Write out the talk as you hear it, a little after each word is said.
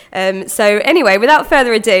So anyway, without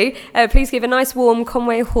further ado, please give a nice warm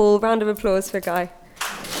Conway Hall round of applause for Guy.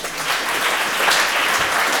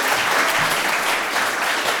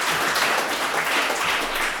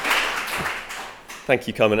 Thank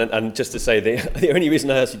you, Carmen. And just to say, the only reason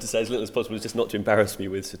I asked you to say as little as possible is just not to embarrass me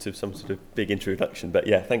with some sort of big introduction. But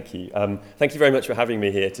yeah, thank you. Thank you very much for having me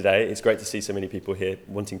here today. It's great to see so many people here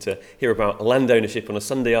wanting to hear about land ownership on a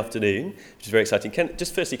Sunday afternoon, which is very exciting.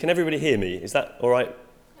 Firstly, can everybody hear me? Is that all right?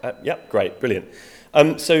 Yep, great, brilliant.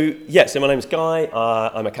 So my name's Guy.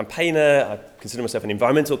 I'm a campaigner. I consider myself an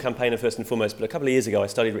environmental campaigner first and foremost, but a couple of years ago I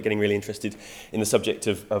started getting really interested in the subject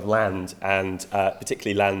of land and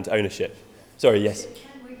particularly land ownership. Sorry, yes. Can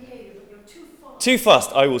we hear you, but you're too fast. Too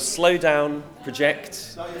fast. I will slow down,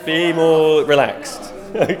 project, be more relaxed.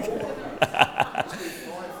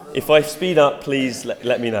 If I speed up, please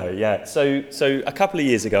let me know. Yeah. So a couple of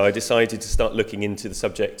years ago, I decided to start looking into the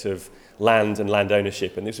subject of land and land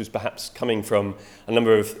ownership, and this was perhaps coming from a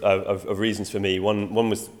number of reasons for me. One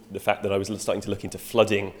was the fact that I was starting to look into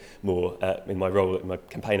flooding more in my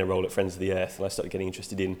campaigner role at Friends of the Earth, and I started getting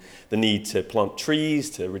interested in the need to plant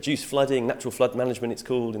trees to reduce flooding, natural flood management it's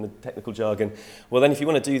called in the technical jargon. Well then, if you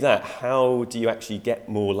want to do that, how do you actually get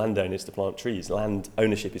more landowners to plant trees? Land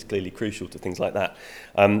ownership is clearly crucial to things like that.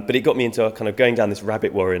 But it got me into kind of going down this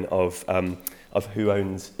rabbit warren of who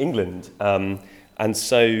owns England. And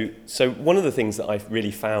so one of the things that I've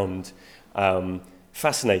really found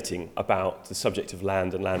fascinating about the subject of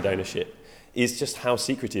land and land ownership is just how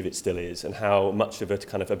secretive it still is, and how much of a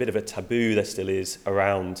kind of a bit of a taboo there still is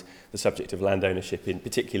around the subject of land ownership,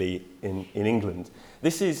 particularly in England.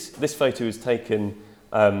 This photo is taken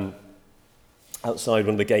outside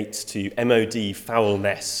one of the gates to MOD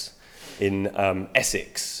Foulness in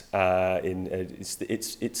Essex.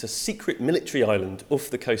 It's a secret military island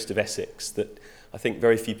off the coast of Essex that I think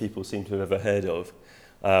very few people seem to have ever heard of.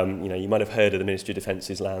 You might have heard of the Ministry of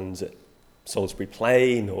Defence's lands at Salisbury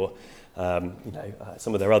Plain or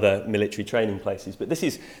some of their other military training places, but this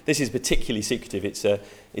is particularly secretive. It's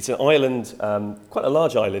an island, quite a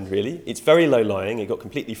large island really. It's very low lying. It got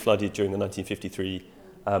completely flooded during the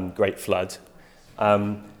 1953 Great Flood.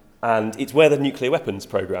 And it's where the nuclear weapons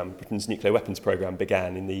program, Britain's nuclear weapons program,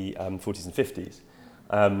 began in the 40s and 50s.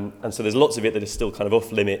 And so there's lots of it that is still kind of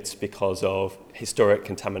off limits because of historic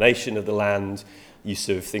contamination of the land, use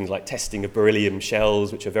of things like testing of beryllium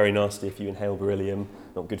shells, which are very nasty if you inhale beryllium,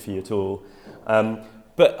 not good for you at all.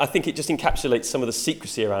 But I think it just encapsulates some of the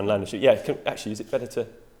secrecy around land ownership. Yeah, actually, is it better to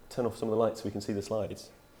turn off some of the lights so we can see the slides?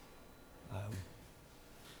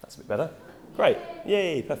 That's a bit better. Great.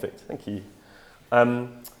 Yay, perfect. Thank you.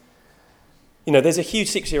 There's a huge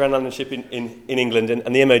secrecy around land ownership in England,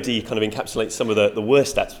 and the MOD kind of encapsulates some of the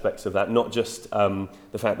worst aspects of that, not just the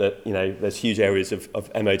fact that, there's huge areas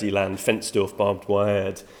of MOD land fenced off, barbed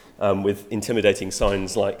wired, with intimidating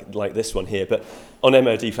signs like this one here. But on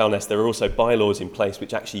MOD Foulness, there are also bylaws in place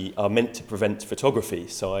which actually are meant to prevent photography.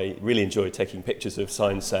 So I really enjoy taking pictures of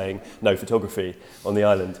signs saying no photography on the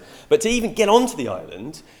island. But to even get onto the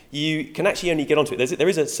island, you can actually only get onto it. There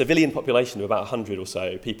is a civilian population of about 100 or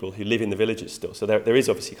so people who live in the villages still. So there is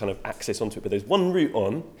obviously kind of access onto it. But there's one route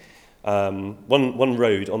on, one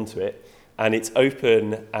road onto it, and it's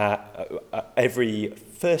open every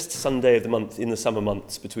first Sunday of the month in the summer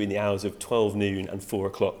months between the hours of 12 noon and 4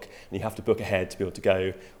 o'clock. And you have to book ahead to be able to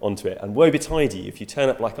go onto it. And woe betide you if you turn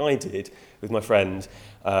up like I did with my friend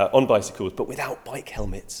on bicycles, but without bike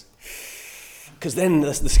helmets. Because then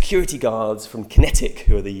the security guards from Kinetic,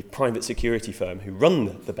 who are the private security firm who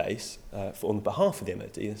run the base on behalf of the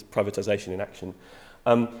MOD, it's privatisation in action,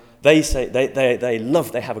 they say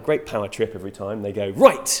they have a great power trip every time. They go,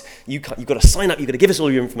 right, you've got to sign up, you've got to give us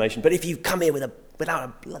all your information, but if you come here without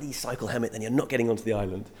a bloody cycle helmet, then you're not getting onto the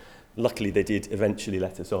island. Luckily, they did eventually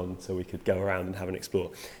let us on so we could go around and have an explore.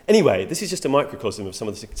 Anyway, this is just a microcosm of some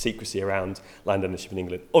of the secrecy around land ownership in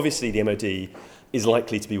England. Obviously, the MOD is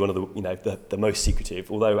likely to be one of the most secretive,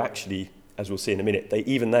 although actually, as we'll see in a minute,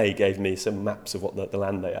 they gave me some maps of what the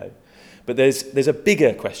land they own. But there's a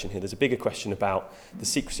bigger question here. There's a bigger question about the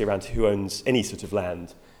secrecy around who owns any sort of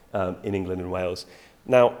land in England and Wales.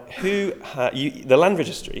 Now, the Land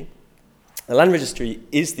Registry. The Land Registry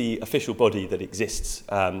is the official body that exists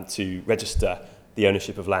to register the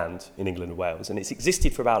ownership of land in England and Wales, and it's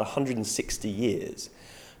existed for about 160 years.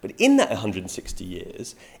 But in that 160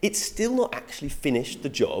 years, it's still not actually finished the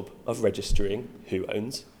job of registering who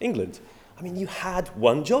owns England. I mean, you had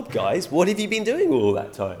one job, guys. What have you been doing all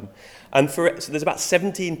that time? And so there's about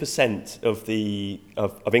 17% of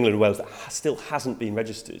England and Wales that still hasn't been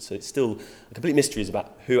registered. So it's still a complete mystery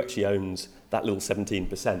about who actually owns that little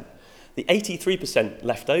 17%. The 83%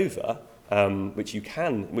 left over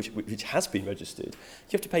which has been registered,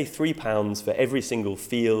 you have to pay £3 for every single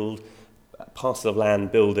field, parcel of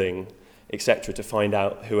land, building, etc., to find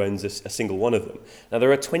out who owns a single one of them. Now,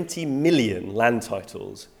 there are 20 million land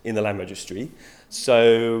titles in the land registry,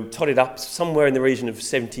 so totted up somewhere in the region of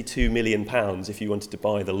 £72 million if you wanted to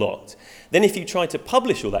buy the lot. Then if you tried to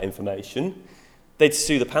publish all that information, they'd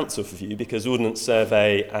sue the pants off of you because Ordnance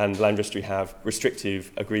Survey and Land Registry have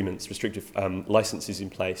restrictive agreements, restrictive licences in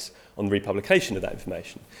place on the republication of that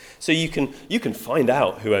information. So you can find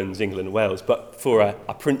out who owns England and Wales, but for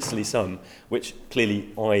a princely sum, which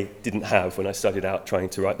clearly I didn't have when I started out trying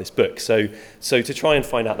to write this book. So to try and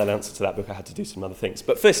find out that answer to that book, I had to do some other things.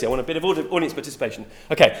 But firstly, I want a bit of audience participation.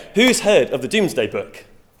 Okay, who's heard of the Domesday Book?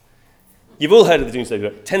 You've all heard of the Domesday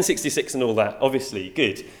Book, 1066 and all that, obviously,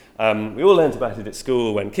 good. We all learned about it at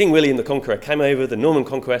school when King William the Conqueror came over, the Norman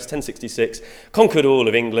Conquest, 1066, conquered all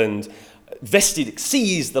of England,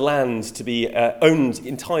 seized the land to be owned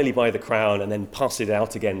entirely by the crown and then passed it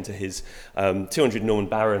out again to his 200 Norman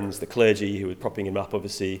barons, the clergy who were propping him up,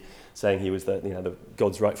 obviously, saying he was the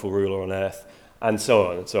God's rightful ruler on earth, and so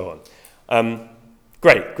on and so on.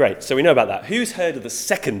 Great. So we know about that. Who's heard of the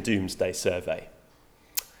Second Domesday Survey?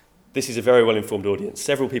 This is a very well-informed audience.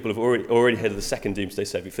 Several people have already heard of the Second Domesday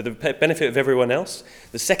Survey. For the benefit of everyone else,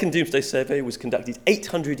 the Second Domesday Survey was conducted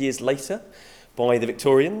 800 years later by the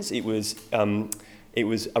Victorians. It was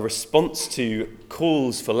a response to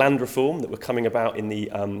calls for land reform that were coming about in the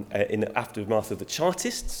aftermath of the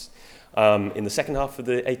Chartists in the second half of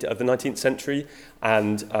the 19th century,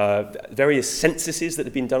 and various censuses that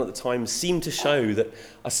had been done at the time seemed to show that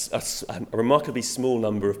a remarkably small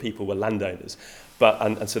number of people were landowners.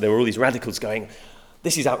 And so there were all these radicals going,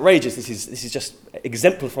 this is outrageous, this is just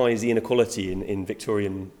exemplifies the inequality in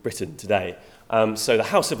Victorian Britain today. So the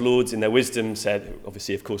House of Lords, in their wisdom, said,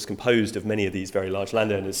 obviously, of course, composed of many of these very large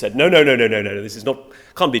landowners, said, no, this is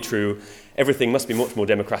can't be true. Everything must be much more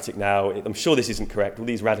democratic now. I'm sure this isn't correct. All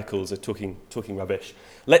these radicals are talking rubbish.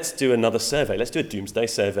 Let's do another survey. Let's do a Domesday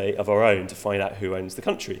Survey of our own to find out who owns the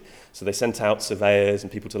country. So they sent out surveyors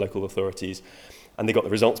and people to local authorities, and they got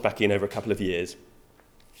the results back in over a couple of years.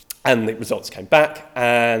 And the results came back,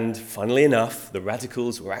 and funnily enough, the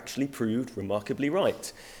radicals were actually proved remarkably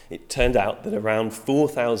right. It turned out that around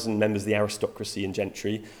 4,000 members of the aristocracy and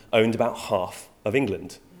gentry owned about half of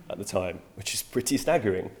England at the time, which is pretty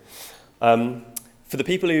staggering. For the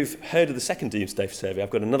people who've heard of the Second Domesday Survey,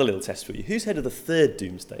 I've got another little test for you. Who's heard of the Third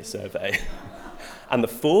Domesday Survey? And the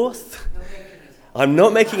fourth? I'm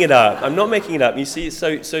not making it up. You see,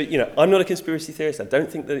 so I'm not a conspiracy theorist. I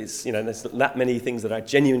don't think that it's, there's that many things that are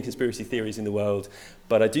genuine conspiracy theories in the world,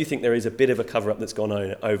 but I do think there is a bit of a cover-up that's gone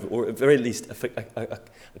on over, or at very least a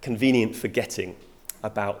convenient forgetting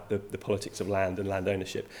about the politics of land and land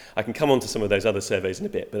ownership. I can come on to some of those other surveys in a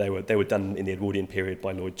bit, but they were done in the Edwardian period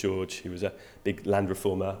by Lloyd George, who was a big land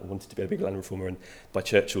reformer, wanted to be a big land reformer, and by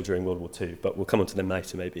Churchill during World War II, but we'll come on to them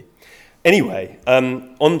later maybe. Anyway,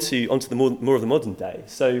 onto the more of the modern day.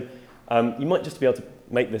 So you might just be able to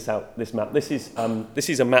make this out. This map. This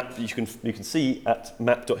is a map that you can see at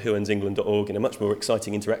map.whoownsengland.org in a much more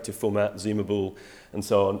exciting interactive format, zoomable, and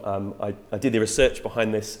so on. I did the research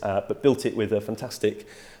behind this, but built it with a fantastic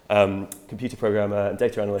computer programmer and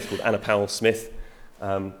data analyst called Anna Powell-Smith.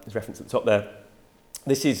 There's reference at the top there.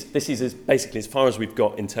 This is basically as far as we've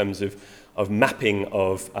got in terms of mapping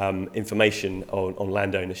of information on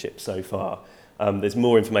land ownership so far. There's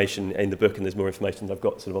more information in the book, and there's more information that I've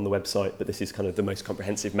got sort of on the website, but this is kind of the most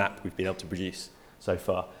comprehensive map we've been able to produce so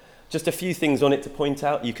far. Just a few things on it to point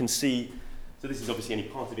out. You can see, so this is obviously only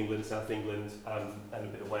part of England, South England, and a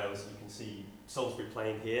bit of Wales. You can see Salisbury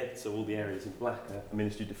Plain here, so all the areas in black are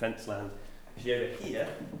Ministry of Defence land. Actually, over here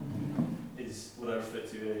is what I referred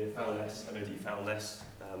to earlier, Foulness, MOD Foulness.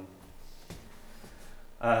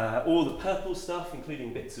 All the purple stuff,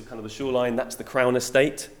 including bits of kind of the shoreline, that's the Crown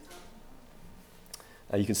Estate.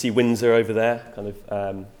 You can see Windsor over there, kind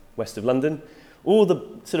of west of London. All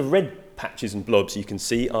the sort of red patches and blobs you can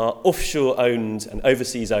see are offshore-owned and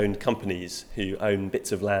overseas-owned companies who own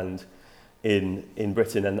bits of land in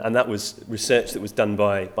Britain, and that was research that was done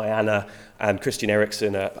by Anna and Christian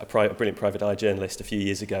Eriksen, a brilliant private eye journalist, a few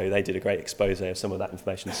years ago. They did a great expose of some of that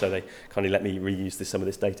information, so they kindly let me reuse some of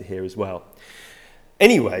this data here as well.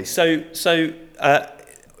 Anyway, so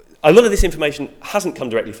a lot of this information hasn't come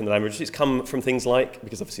directly from the land registry. It's come from things like,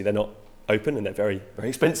 because obviously they're not open and they're very, very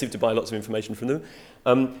expensive to buy lots of information from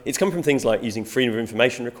them. It's come from things like using freedom of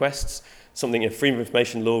information requests. something in freedom of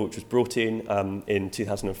information law, which was brought in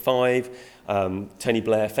 2005. Tony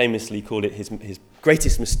Blair famously called it his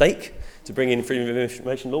greatest mistake to bring in freedom of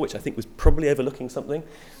information law, which I think was probably overlooking something,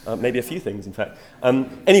 maybe a few things, in fact.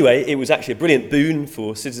 Anyway, it was actually a brilliant boon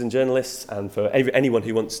for citizen journalists and for anyone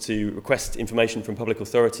who wants to request information from public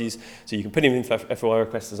authorities. So you can put in FOI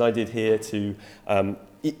requests, as I did here, to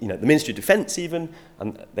the Ministry of Defence even,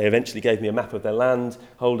 and they eventually gave me a map of their land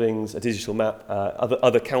holdings, a digital map.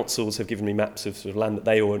 Other councils have given me maps of sort of land that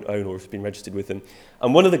they own or have been registered with them.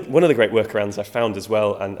 And one of the great workarounds I found as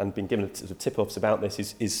well, and been given sort of tip-offs about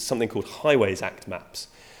this, is something called Highways Act maps.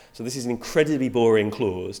 So this is an incredibly boring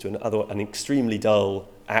clause to an extremely dull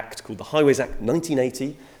act called the Highways Act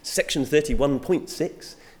 1980, section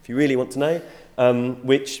 31.6, if you really want to know,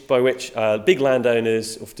 by which big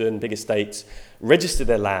landowners, often big estates, register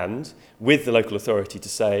their land with the local authority to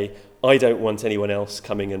say, I don't want anyone else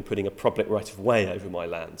coming and putting a public right of way over my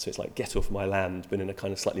land. So it's like get off my land, but in a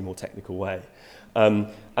kind of slightly more technical way. And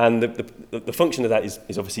the function of that is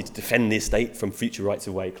obviously to defend the estate from future rights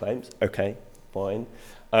of way claims. Okay, fine.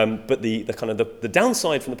 But the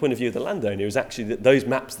downside from the point of view of the landowner is actually that those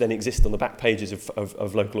maps then exist on the back pages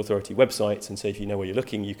of local authority websites, and so if you know where you're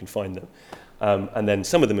looking, you can find them. And then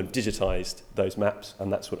some of them have digitised those maps,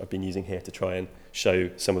 and that's what I've been using here to try and show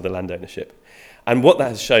some of the land ownership. And what that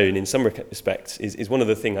has shown in some respects is one of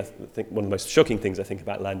the things, I think one of the most shocking things I think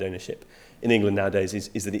about land ownership in England nowadays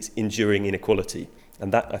is that it's enduring inequality.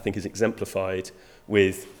 And that, I think, is exemplified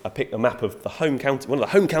with a map of the home county, one of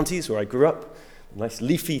the home counties where I grew up, a nice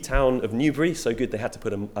leafy town of Newbury, so good they had to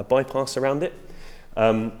put a bypass around it.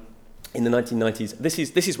 In the 1990s,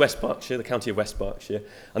 this is West Berkshire, the county of West Berkshire,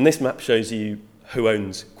 and this map shows you who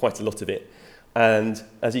owns quite a lot of it. And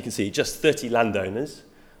as you can see, just 30 landowners,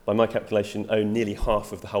 by my calculation, own nearly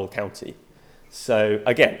half of the whole county. So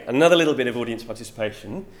again, another little bit of audience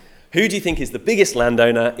participation. Who do you think is the biggest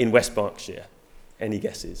landowner in West Berkshire? Any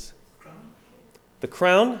guesses? Crown. The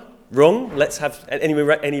Crown? Wrong. Let's have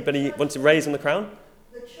anybody want to raise on the Crown?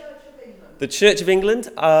 The Church of England. The Church of England.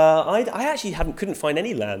 I actually couldn't find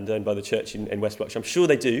any land owned by the Church in West Berkshire. I'm sure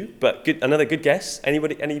they do, but another good guess.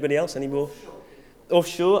 Anybody else? Any more?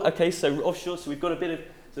 Offshore. Okay, so offshore. So we've got a bit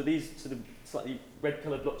of these sort of slightly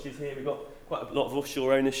red-coloured blotches here. We've got quite a lot of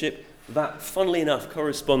offshore ownership. That, funnily enough,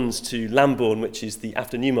 corresponds to Lambourn, which is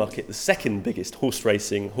after Newmarket, the second biggest horse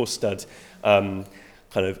racing, horse stud kind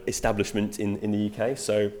of establishment in the UK.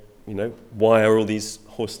 So, why are all these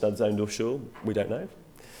horse studs owned offshore? We don't know.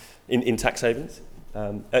 In tax havens.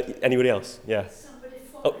 Anybody else? Yeah.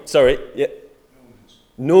 Oh, sorry. Yeah.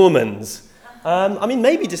 Normans.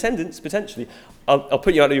 Maybe descendants, potentially. I'll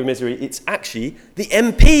put you out of your misery. It's actually the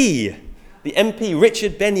MP. The MP,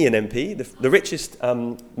 Richard Bennion MP, the richest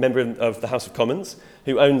member of the House of Commons,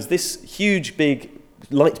 who owns this huge, big,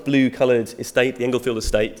 light blue coloured estate, the Englefield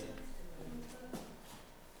estate.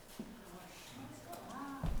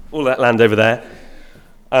 All that land over there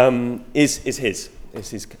is his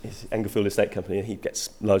Englefield Estate Company, and he gets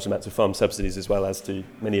large amounts of farm subsidies as well as do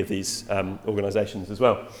many of these organisations as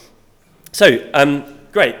well. So,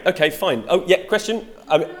 great, okay, fine. Oh, yeah, question?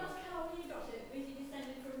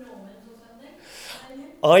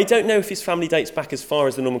 I don't know if his family dates back as far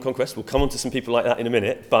as the Norman Conquest. We'll come on to some people like that in a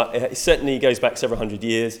minute, but it certainly goes back several hundred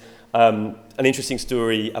years. An interesting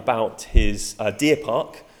story about his deer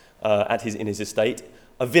park in his estate.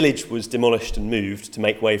 A village was demolished and moved to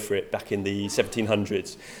make way for it back in the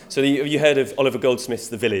 1700s. So have you heard of Oliver Goldsmith's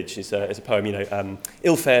The Village? It's a poem,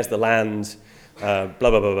 ill fares the land, blah,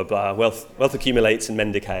 blah, blah, blah, blah. Wealth accumulates and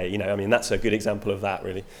men decay. That's a good example of that,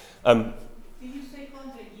 really.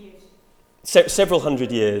 Several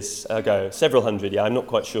hundred years ago, yeah. I'm not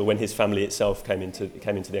quite sure when his family itself came into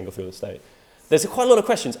the Englefield estate. There's quite a lot of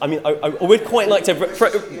questions. I would quite like to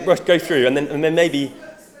go through and then maybe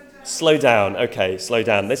slow down. Okay, slow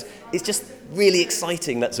down. It's just really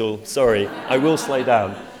exciting. That's all. Sorry, I will slow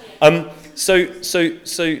down.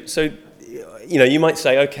 You might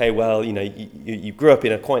say, okay, well, you grew up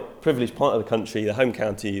in a quite privileged part of the country, the home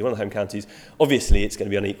county, one of the home counties. Obviously, it's going to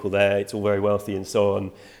be unequal there. It's all very wealthy and so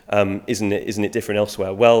on. Isn't it different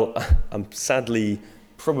elsewhere? Well, sadly,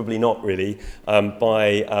 probably not really.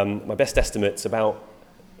 By my best estimates, about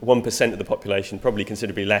 1% of the population, probably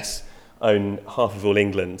considerably less, own half of all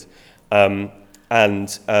England.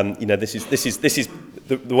 This is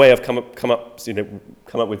the way I've come up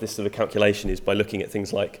with this sort of calculation is by looking at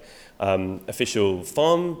things like official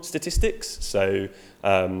farm statistics. So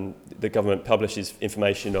the government publishes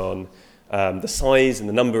information on the size and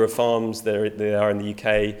the number of farms there are in the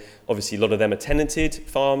UK. Obviously, a lot of them are tenanted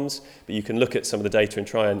farms, but you can look at some of the data and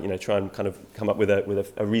try and kind of come up with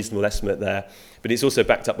a reasonable estimate there. But it's also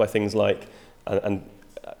backed up by things like, and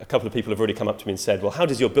a couple of people have already come up to me and said, well, how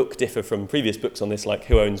does your book differ from previous books on this, like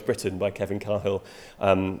Who Owns Britain by Kevin Cahill,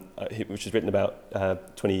 which was written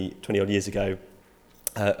about 20 odd years ago.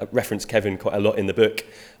 Reference Kevin quite a lot in the book.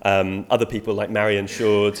 Other people like Marion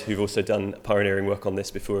Shord, who've also done pioneering work on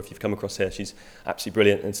this before. If you've come across her, she's absolutely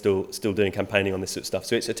brilliant and still doing campaigning on this sort of stuff.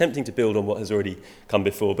 So it's attempting to build on what has already come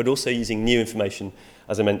before, but also using new information,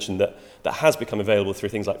 as I mentioned, that has become available through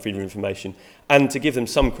things like Freedom of Information. And to give them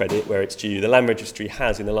some credit where it's due, the Land Registry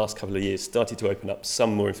has, in the last couple of years, started to open up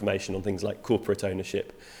some more information on things like corporate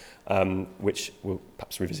ownership, which we'll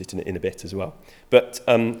perhaps revisit in a bit as well. But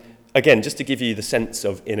again, just to give you the sense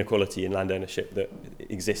of inequality in land ownership that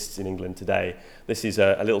exists in England today, this is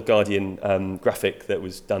a little Guardian graphic that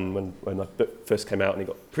was done when my book first came out and it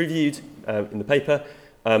got previewed in the paper.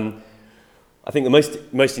 I think the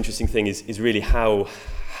most interesting thing is really how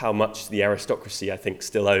much the aristocracy, I think,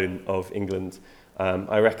 still own of England.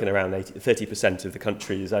 I reckon around 30% of the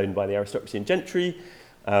country is owned by the aristocracy and gentry.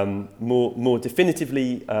 More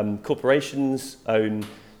definitively, corporations own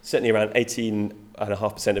certainly around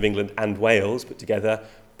 18.5% of England and Wales put together.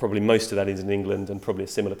 Probably most of that is in England, and probably a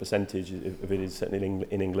similar percentage of it is certainly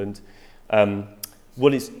in England.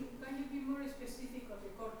 What is? Can you be more specific of the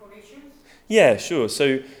corporations? Yeah, sure.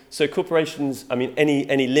 So corporations, I mean,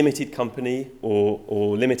 any limited company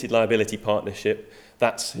or limited liability partnership,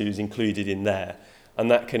 that's who's included in there. And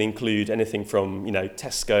that can include anything from,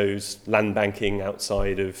 Tesco's land banking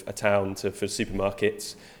outside of a town for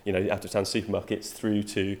supermarkets, out of town supermarkets, through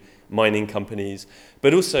to mining companies.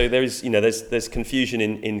 But also there's confusion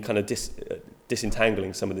in kind of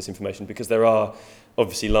disentangling some of this information, because there are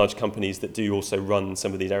obviously large companies that do also run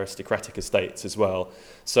some of these aristocratic estates as well.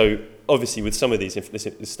 So obviously with some of this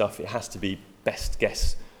stuff, it has to be best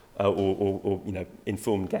guess or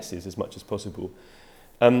informed guesses as much as possible.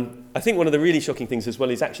 I think one of the really shocking things as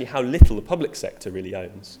well is actually how little the public sector really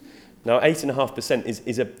owns. Now,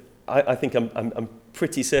 8.5% I think I'm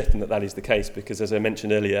pretty certain that is the case, because as I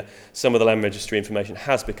mentioned earlier, some of the land registry information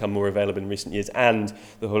has become more available in recent years, and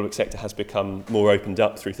the public sector has become more opened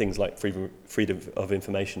up through things like freedom of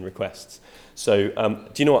information requests. So,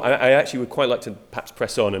 do you know what? I actually would quite like to perhaps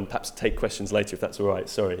press on and perhaps take questions later if that's all right.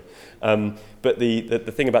 Sorry. But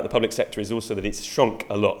the thing about the public sector is also that it's shrunk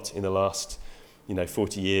a lot in the last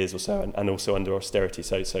 40 years or so, and also under austerity.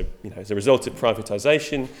 So as a result of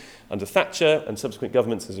privatisation under Thatcher and subsequent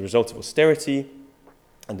governments, as a result of austerity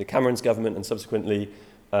under Cameron's government, and subsequently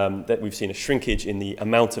that we've seen a shrinkage in the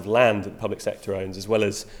amount of land that the public sector owns, as well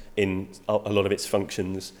as in a lot of its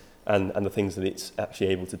functions and the things that it's actually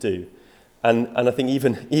able to do. And I think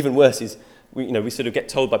even worse is we sort of get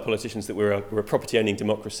told by politicians that we're a property-owning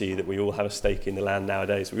democracy, that we all have a stake in the land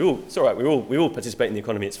nowadays. It's all right, we all participate in the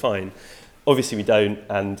economy, it's fine. Obviously we don't,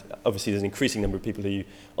 and obviously there's an increasing number of people who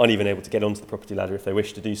aren't even able to get onto the property ladder if they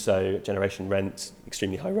wish to do so, generation rents,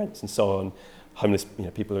 extremely high rents and so on, homeless,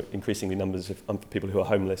 people are increasingly numbers of people who are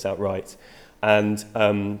homeless outright. And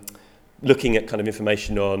looking at kind of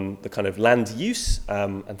information on the kind of land use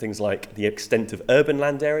and things like the extent of urban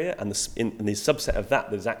land area, and in the subset of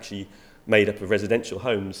that is actually made up of residential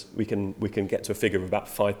homes, we can get to a figure of about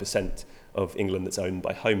 5% of England that's owned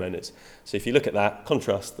by homeowners. So if you look at that,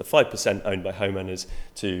 contrast the 5% owned by homeowners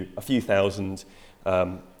to a few thousand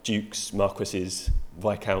dukes, marquises,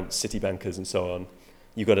 viscounts, city bankers and so on,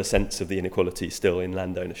 you've got a sense of the inequality still in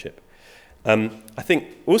land ownership. I think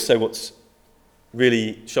also what's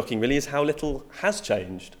really shocking really is how little has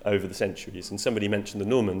changed over the centuries. And somebody mentioned the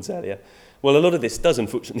Normans earlier. Well, a lot of this does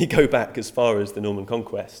unfortunately go back as far as the Norman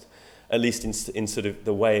conquest, at least in sort of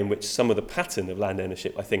the way in which some of the pattern of land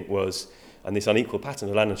ownership, I think, was, and this unequal pattern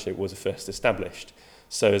of land ownership was first established.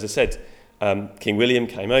 So, as I said, King William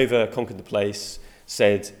came over, conquered the place,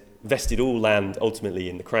 vested all land ultimately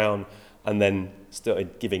in the crown, and then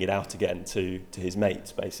started giving it out again to his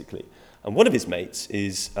mates, basically. And one of his mates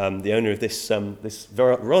is the owner of this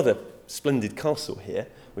rather splendid castle here,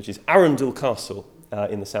 which is Arundel Castle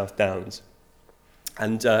in the South Downs.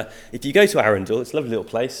 And if you go to Arundel, it's a lovely little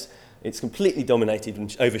place. It's completely dominated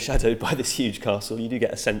and overshadowed by this huge castle. You do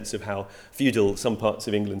get a sense of how feudal some parts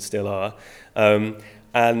of England still are.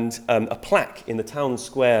 And a plaque in the town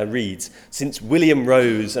square reads, "Since William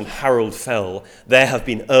rose and Harold fell, there have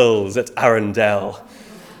been earls at Arundel."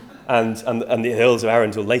 And the earls of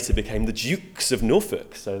Arundel later became the Dukes of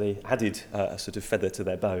Norfolk, so they added a sort of feather to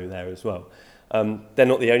their bow there as well. They're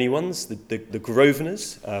not the only ones. The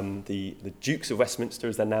Grosvenors, the Dukes of Westminster,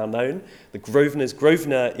 as they're now known. The Grosvenors.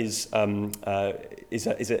 Grosvenor is an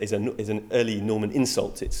early Norman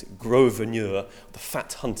insult. It's Grosveneur, the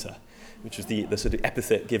fat hunter, which was the sort of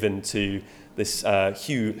epithet given to this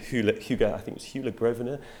Hugo, I think it was Hugh le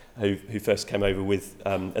Grosvenor, who first came over with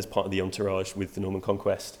as part of the entourage with the Norman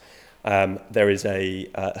conquest. There is a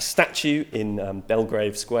statue in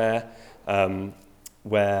Belgrave Square.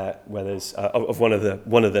 Where there's of one of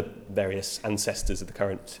the various ancestors of the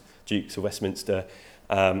current Dukes of Westminster,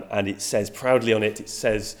 and it says proudly on it,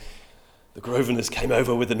 the Grosvenors came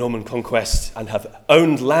over with the Norman conquest and have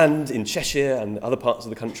owned land in Cheshire and other parts of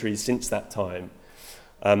the country since that time.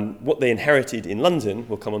 What they inherited in London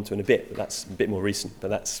we'll come on to in a bit, but that's a bit more recent, but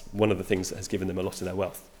that's one of the things that has given them a lot of their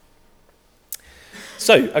wealth.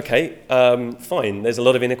 So, okay, fine, there's a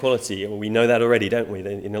lot of inequality. We know that already, don't we,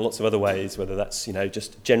 in lots of other ways, whether that's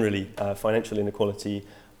just generally financial inequality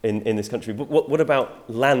in this country. But what about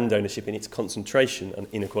land ownership in its concentration and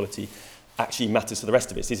inequality actually matters for the rest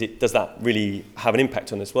of us? Does that really have an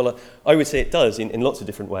impact on us? Well, I would say it does in lots of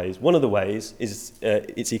different ways. One of the ways is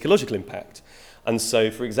its ecological impact. And so,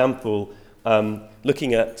 for example,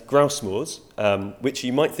 looking at grouse moors, which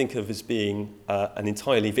you might think of as being an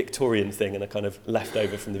entirely Victorian thing and a kind of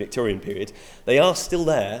leftover from the Victorian period, they are still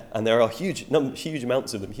there, and there are huge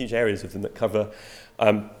amounts of them, huge areas of them that cover,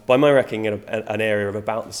 by my reckoning, an area of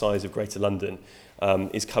about the size of Greater London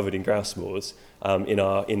is covered in grouse moors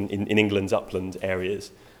in England's upland areas.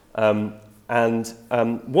 And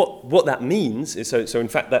what that means is, so in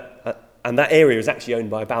fact, that area is actually owned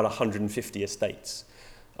by about 150 estates.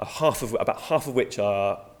 About half of which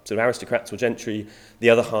are sort of aristocrats or gentry. The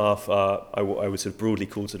other half are, I would sort of broadly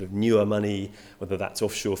call sort of newer money, whether that's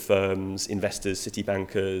offshore firms, investors, city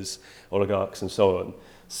bankers, oligarchs, and so on.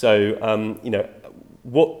 So,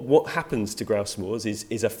 what happens to grouse moors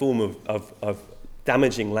is a form of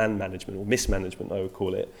damaging land management, or mismanagement, I would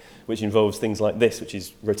call it, which involves things like this, which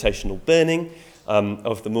is rotational burning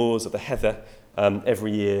of the moors, of the heather,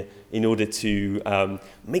 every year in order to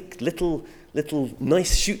make little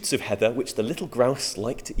nice shoots of heather which the little grouse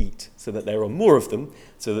like to eat, so that there are more of them,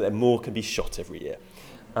 so that more can be shot every year.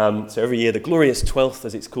 So every year, the glorious 12th,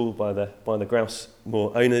 as it's called by the grouse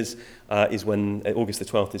moor owners, is when August the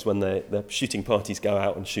 12th is when the shooting parties go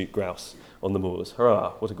out and shoot grouse on the moors.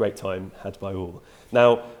 Hurrah! What a great time had by all.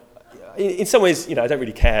 Now, in some ways, I don't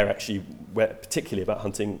really care actually, particularly about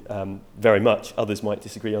hunting very much. Others might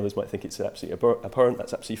disagree. Others might think it's absolutely abhorrent.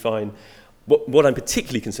 That's absolutely fine. What I'm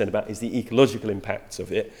particularly concerned about is the ecological impacts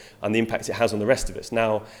of it and the impacts it has on the rest of us.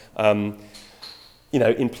 Now,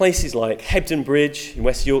 in places like Hebden Bridge in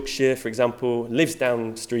West Yorkshire, for example, lives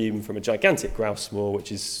downstream from a gigantic grouse moor,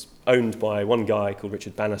 which is owned by one guy called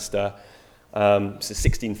Richard Bannister. It's a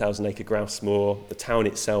 16,000 acre grouse moor. The town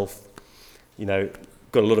itself,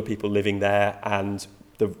 got a lot of people living there, and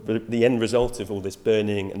the end result of all this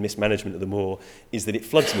burning and mismanagement of the moor is that it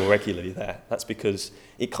floods more regularly there. That's because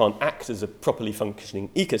it can't act as a properly functioning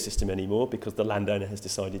ecosystem anymore because the landowner has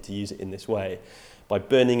decided to use it in this way. By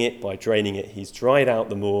burning it, by draining it, he's dried out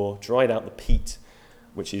the moor, dried out the peat,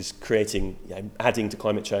 which is adding to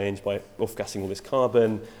climate change by off-gassing all this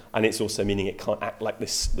carbon, and it's also meaning it can't act like the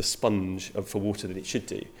sponge for water that it should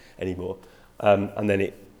do anymore. And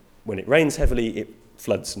then when it rains heavily, it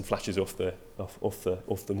floods and flashes off the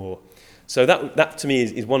moor. So that to me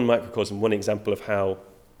is one microcosm, one example of how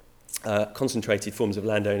concentrated forms of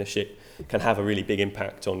land ownership can have a really big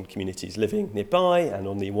impact on communities living nearby and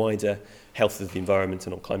on the wider health of the environment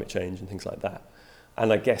and on climate change and things like that.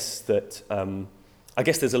 And I guess there's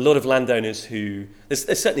a lot of landowners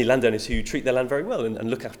there's certainly landowners who treat their land very well and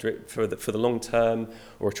look after it for the long term,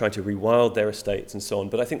 or are trying to rewild their estates and so on.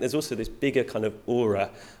 But I think there's also this bigger kind of aura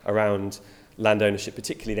around land ownership,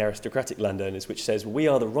 particularly in aristocratic landowners, which says we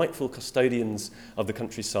are the rightful custodians of the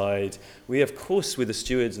countryside. We, of course, we're the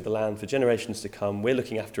stewards of the land for generations to come. We're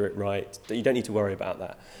looking after it right. You don't need to worry about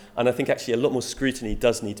that. And I think actually a lot more scrutiny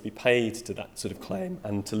does need to be paid to that sort of claim,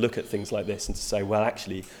 and to look at things like this and to say, well,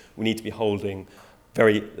 actually, we need to be holding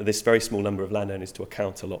this very small number of landowners to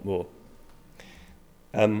account a lot more.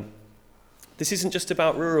 This isn't just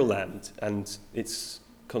about rural land and its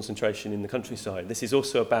concentration in the countryside. This is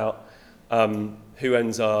also about who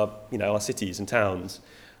owns our cities and towns.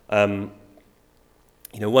 One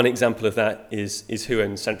example of that is who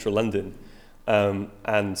owns central London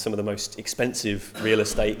and some of the most expensive real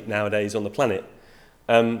estate nowadays on the planet.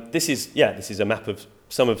 This is a map of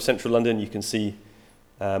some of central London. You can see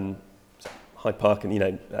Hyde Park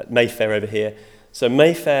and Mayfair over here. So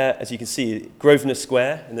Mayfair, as you can see, Grosvenor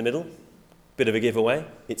Square in the middle, bit of a giveaway.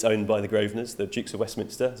 It's owned by the Grosvenors, the Dukes of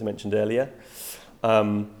Westminster, as I mentioned earlier.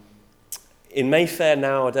 In Mayfair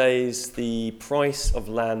nowadays, the price of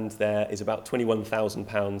land there is about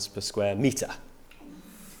 £21,000 per square metre.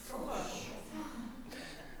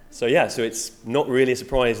 So it's not really a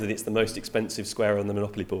surprise that it's the most expensive square on the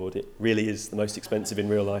Monopoly board. It really is the most expensive in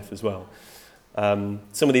real life as well.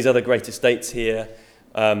 Some of these other great estates here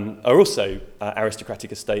are also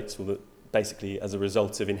aristocratic estates, or basically as a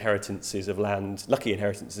result of inheritances of land, lucky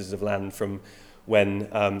inheritances of land from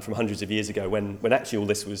hundreds of years ago, when actually all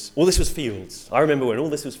this was fields. I remember when all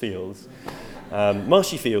this was fields,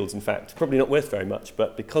 marshy fields, in fact, probably not worth very much,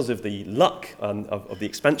 but because of the luck of the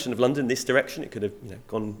expansion of London this direction, it could have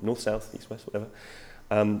gone north, south, east, west, whatever.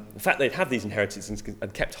 The fact they'd have these inheritances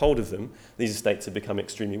and kept hold of them, these estates have become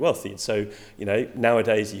extremely wealthy. And so,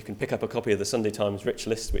 nowadays you can pick up a copy of the Sunday Times Rich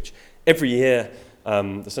List, which every year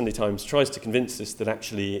the Sunday Times tries to convince us that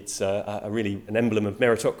actually it's really an emblem of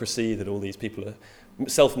meritocracy, that all these people are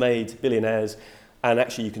self-made billionaires. And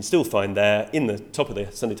actually you can still find there, in the top of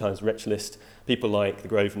the Sunday Times Rich List, people like the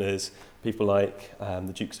Grosvenors, people like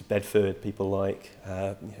the Dukes of Bedford, people like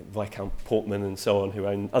Viscount Portman and so on, who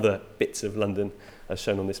own other bits of London, as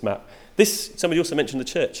shown on this map. Somebody also mentioned the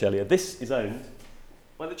church earlier. This is owned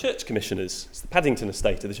by the Church Commissioners. It's the Paddington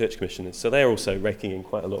estate of the Church Commissioners. So they're also raking in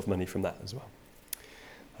quite a lot of money from that as well.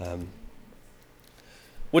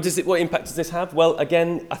 What impact does this have? Well,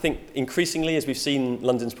 again, I think increasingly, as we've seen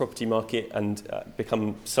London's property market and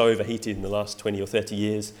become so overheated in the last 20 or 30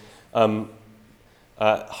 years, homes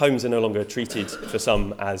are no longer treated for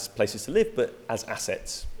some as places to live, but as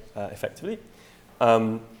assets, effectively.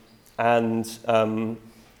 And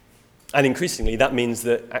increasingly, that means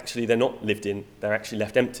that actually they're not lived in, they're actually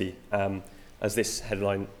left empty, as this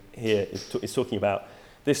headline here is talking about.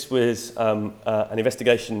 This was an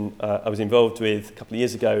investigation I was involved with a couple of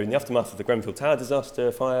years ago in the aftermath of the Grenfell Tower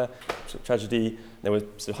disaster, fire, tragedy. There were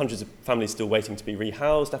hundreds of families still waiting to be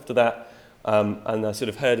rehoused after that. And I sort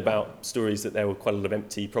of heard about stories that there were quite a lot of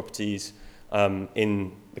empty properties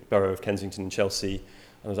in the borough of Kensington and Chelsea.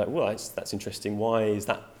 And I was like, well, that's interesting. Why is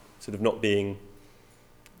that sort of not being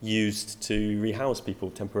used to rehouse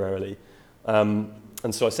people temporarily? And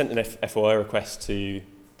so I sent an FOI request to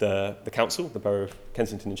the council, the borough of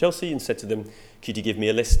Kensington and Chelsea, and said to them, could you give me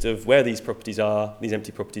a list of where these properties are, these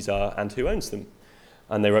empty properties are, and who owns them?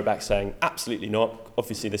 And they wrote back saying, absolutely not.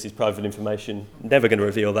 Obviously, this is private information, never going to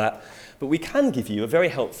reveal that. But we can give you a very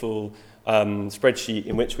helpful spreadsheet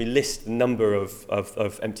in which we list the number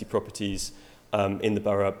of empty properties in the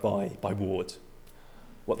borough by ward.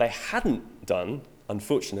 What they hadn't done,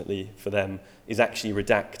 unfortunately for them, is actually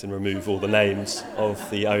redact and remove all the names of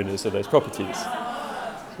the owners of those properties,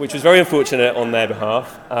 which was very unfortunate on their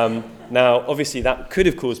behalf. Now, obviously, that could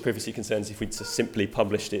have caused privacy concerns if we'd just simply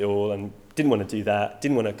published it all, and didn't want to do that,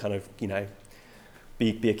 didn't want to kind of,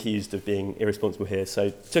 be accused of being irresponsible here. So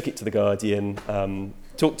took it to the Guardian,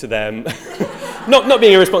 talked to them, not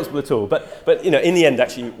being irresponsible at all, but in the end,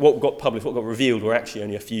 actually, what got published, what got revealed were actually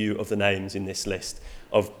only a few of the names in this list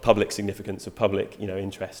of public significance, of public,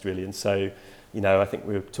 interest, really. And so, I think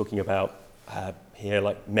we were talking about here,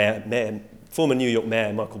 like former New York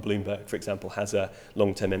Mayor Michael Bloomberg, for example, has a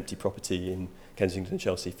long-term empty property in Kensington and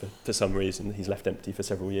Chelsea for some reason. He's left empty for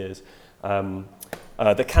several years.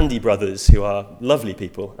 The Candy brothers, who are lovely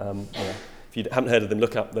people. If you haven't heard of them,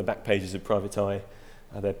 look up the back pages of Private Eye.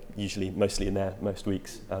 They're usually mostly in there most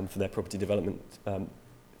weeks for their property development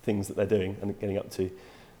things that they're doing and getting up to.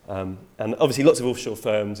 And obviously lots of offshore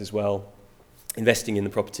firms as well, investing in the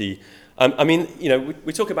property.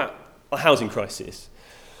 We talk about a housing crisis.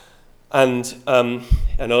 And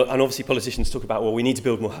obviously politicians talk about, well, we need to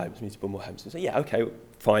build more homes. We need to build more homes. And say, yeah, okay,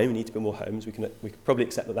 fine, we need to build more homes. We can probably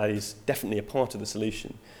accept that is definitely a part of the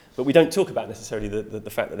solution. But we don't talk about necessarily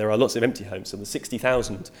the fact that there are lots of empty homes. So the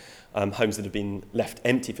 60,000 homes that have been left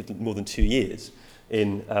empty for more than 2 years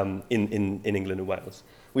in England and Wales.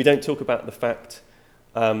 We don't talk about the fact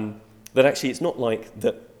that actually it's not like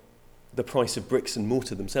that the price of bricks and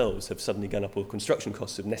mortar themselves have suddenly gone up, or construction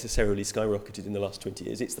costs have necessarily skyrocketed in the last 20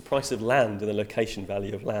 years. It's the price of land and the location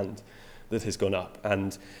value of land that has gone up.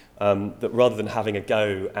 And that rather than having a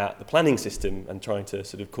go at the planning system and trying to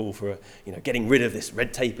sort of call for getting rid of this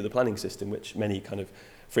red tape of the planning system, which many kind of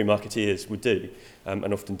free marketeers would do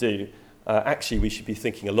and often do, actually we should be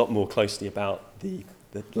thinking a lot more closely about the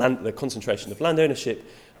the concentration of land ownership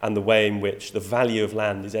and the way in which the value of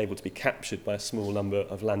land is able to be captured by a small number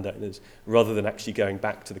of landowners rather than actually going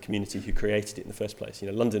back to the community who created it in the first place.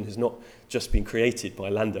 London has not just been created by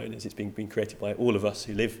landowners, it's been created by all of us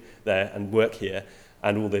who live there and work here,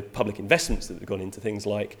 and all the public investments that have gone into things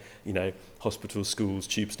like, hospitals, schools,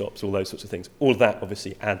 tube stops, all those sorts of things. All of that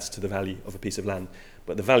obviously adds to the value of a piece of land,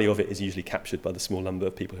 but the value of it is usually captured by the small number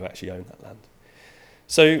of people who actually own that land.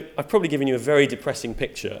 So I've probably given you a very depressing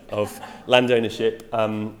picture of land ownership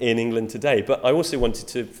in England today, but I also wanted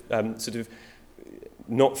to sort of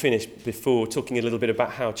not finish before talking a little bit about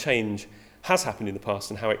how change has happened in the past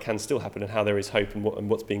and how it can still happen and how there is hope and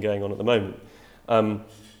what's been going on at the moment.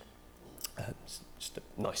 Just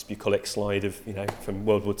a nice bucolic slide of, from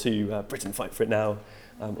World War II, Britain fight for it now.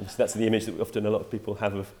 Obviously that's the image that often a lot of people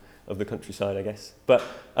have of the countryside, I guess. But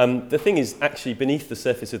the thing is, actually, beneath the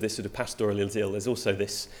surface of this sort of pastoral idyll, there's also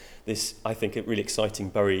this I think, a really exciting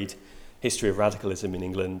buried history of radicalism in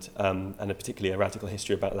England, and particularly a radical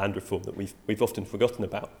history about land reform that we've often forgotten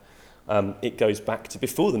about. It goes back to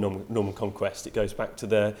before the Norman Conquest. It goes back to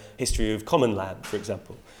the history of common land, for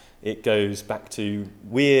example. It goes back to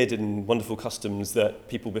weird and wonderful customs that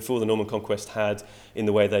people before the Norman Conquest had in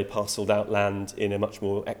the way they parcelled out land in a much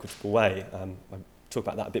more equitable way. I talk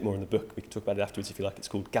about that a bit more in the book. We can talk about it afterwards if you like. It's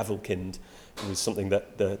called gavelkind. It was something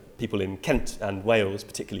that the people in Kent and Wales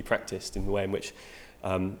particularly practiced in the way in which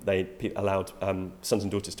they allowed sons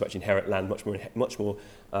and daughters to actually inherit land much more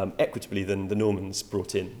equitably than the Normans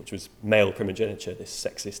brought in, which was male primogeniture, this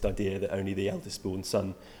sexist idea that only the eldest born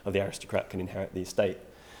son of the aristocrat can inherit the estate.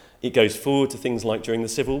 It goes forward to things like during the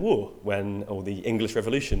Civil War, or the English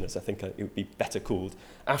Revolution, as I think it would be better called,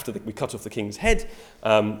 after we cut off the king's head,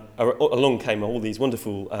 along came all these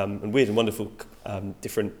wonderful and weird and wonderful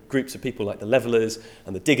different groups of people like the Levellers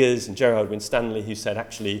and the Diggers and Gerard Winstanley, who said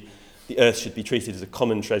actually the earth should be treated as a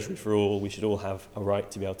common treasury for all. We should all have a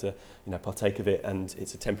right to be able to partake of it, and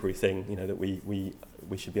it's a temporary thing, that we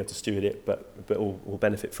should be able to steward it, but all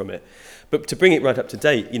benefit from it. But to bring it right up to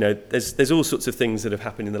date, there's all sorts of things that have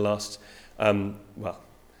happened in the last,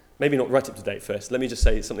 maybe not right up to date first. Let me just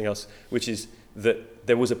say something else, which is that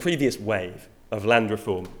there was a previous wave of land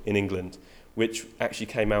reform in England, which actually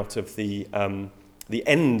came out of the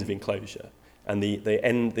end of enclosure and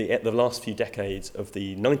the last few decades of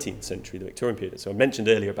the 19th century, the Victorian period. So I mentioned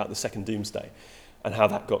earlier about the Second Doomsday and how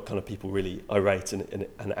that got kind of people really irate and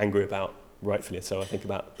angry about, rightfully so, I think,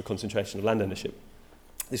 about the concentration of land ownership.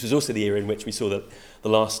 This was also the era in which we saw the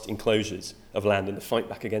last enclosures of land and the fight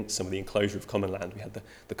back against some of the enclosure of common land. We had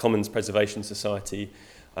the Commons Preservation Society,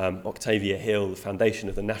 Octavia Hill, the foundation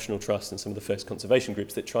of the National Trust, and some of the first conservation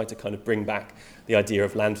groups that tried to kind of bring back the idea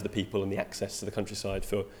of land for the people and the access to the countryside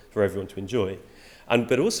for everyone to enjoy.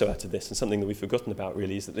 But also out of this, and something that we've forgotten about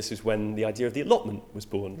really, is that this is when the idea of the allotment was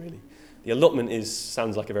born, really. The allotment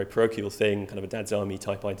sounds like a very parochial thing, kind of a Dad's Army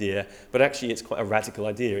type idea, but actually it's quite a radical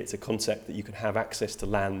idea. It's a concept that you can have access to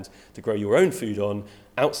land to grow your own food on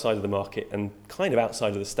outside of the market and kind of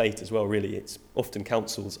outside of the state as well, really. It's often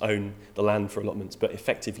councils own the land for allotments, but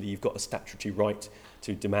effectively you've got a statutory right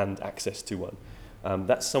to demand access to one.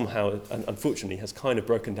 That somehow, unfortunately, has kind of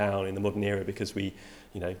broken down in the modern era because we,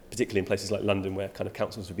 particularly in places like London where kind of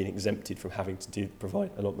councils have been exempted from having to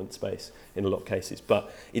provide allotment space in a lot of cases.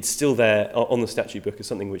 But it's still there on the statute book as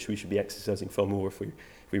something which we should be exercising far more if we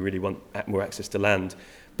really want more access to land.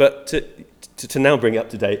 But to now bring it up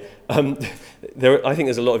to date, I think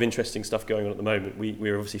there's a lot of interesting stuff going on at the moment.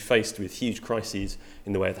 We're obviously faced with huge crises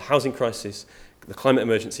in the way of the housing crisis, the climate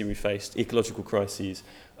emergency we faced, ecological crises,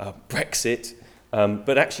 Brexit.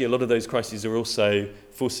 But actually a lot of those crises are also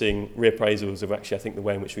forcing reappraisals of actually, I think, the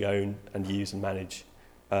way in which we own and use and manage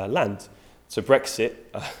land. So Brexit,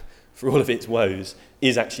 for all of its woes,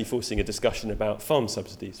 is actually forcing a discussion about farm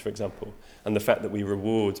subsidies, for example, and the fact that we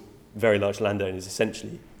reward very large landowners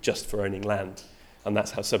essentially just for owning land. And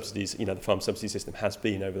that's how subsidies, the farm subsidy system has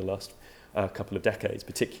been over the last couple of decades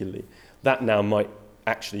particularly. That now might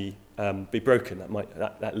actually be broken.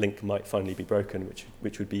 That link might finally be broken,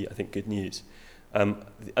 which would be, I think, good news.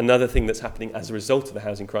 Another thing that's happening as a result of the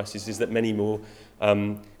housing crisis is that many more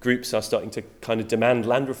groups are starting to kind of demand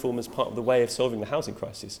land reform as part of the way of solving the housing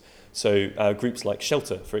crisis. So groups like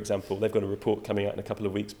Shelter, for example, they've got a report coming out in a couple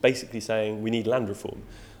of weeks basically saying we need land reform.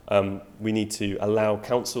 We need to allow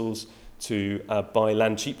councils to buy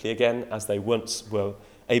land cheaply again, as they once were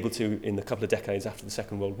able to in the couple of decades after the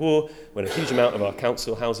Second World War, when a huge amount of our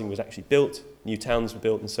council housing was actually built, new towns were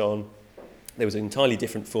built and so on. There was an entirely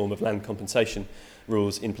different form of land compensation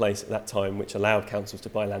rules in place at that time which allowed councils to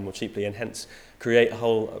buy land more cheaply and hence create a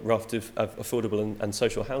whole raft of affordable and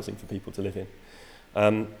social housing for people to live in.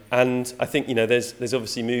 And I think, there's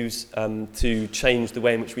obviously moves to change the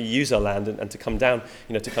way in which we use our land and to come down,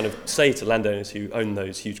 to kind of say to landowners who own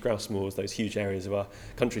those huge grouse moors, those huge areas of our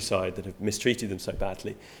countryside that have mistreated them so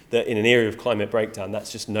badly, that in an era of climate breakdown,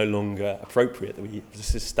 that's just no longer appropriate, that we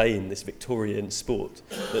sustain this Victorian sport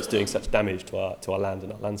that's doing such damage to our land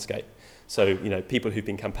and our landscape. So, people who've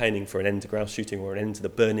been campaigning for an end to grouse shooting or an end to the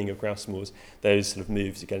burning of grouse moors, those sort of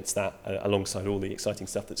moves against that, alongside all the exciting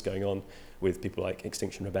stuff that's going on with people like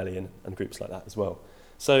Extinction Rebellion and groups like that as well.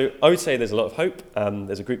 So I would say there's a lot of hope.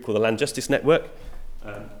 There's a group called the Land Justice Network,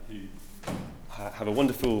 who have a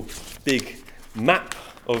wonderful big map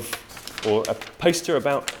or a poster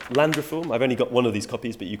about land reform. I've only got one of these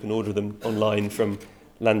copies, but you can order them online from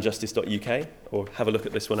landjustice.uk, or have a look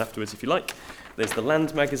at this one afterwards if you like. There's the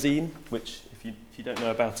Land magazine, which, if you don't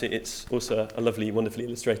know about it, it's also a lovely, wonderfully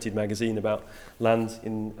illustrated magazine about land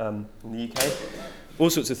in the UK. All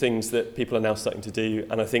sorts of things that people are now starting to do,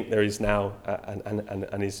 and I think there is now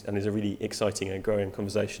and is a really exciting and growing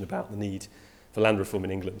conversation about the need for land reform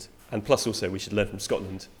in England. And plus also we should learn from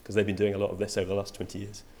Scotland, because they've been doing a lot of this over the last 20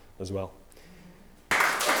 years as well.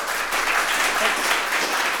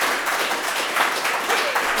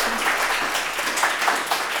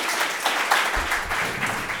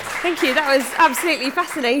 Thank you. That was absolutely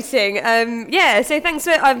fascinating. So thanks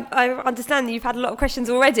for. I understand that you've had a lot of questions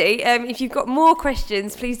already. If you've got more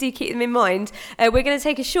questions, please do keep them in mind. We're going to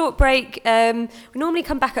take a short break. We normally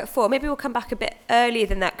come back at 4. Maybe we'll come back a bit earlier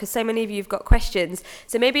than that, because so many of you have got questions.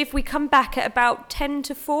 So maybe if we come back at about 10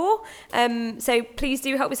 to 4. So please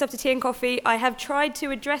do help yourself to tea and coffee. I have tried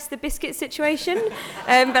to address the biscuit situation,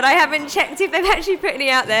 but I haven't checked if they've actually put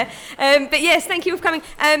any out there. But yes, thank you for coming.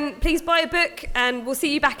 Please buy a book, and we'll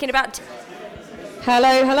see you back in about...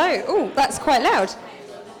 Hello. Oh, that's quite loud.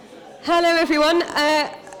 Hello, everyone.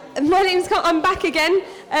 My name's Carl. I'm back again.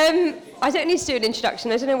 I don't need to do an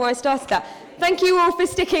introduction. I don't know why I started that. Thank you all for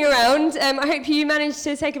sticking around. I hope you managed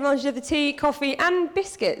to take advantage of the tea, coffee, and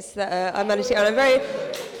biscuits that I managed to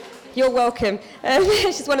get. You're welcome.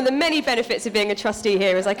 It's just one of the many benefits of being a trustee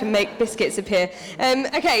here, is I can make biscuits appear.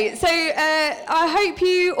 Okay, so I hope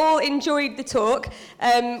you all enjoyed the talk.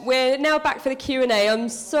 We're now back for the Q&A. I'm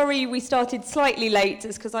sorry we started slightly late.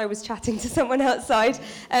 It's because I was chatting to someone outside.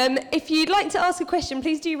 If you'd like to ask a question,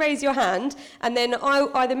 please do raise your hand, and then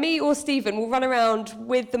either me or Stephen will run around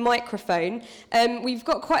with the microphone. We've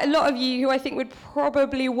got quite a lot of you who I think would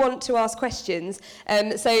probably want to ask questions.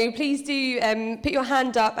 So please do put your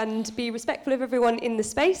hand up and be respectful of everyone in the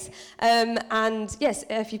space. And yes,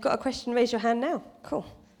 if you've got a question, raise your hand now. Cool.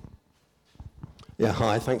 Yeah,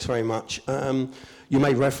 hi, thanks very much. You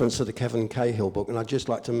made reference to the Kevin Cahill book, and I'd just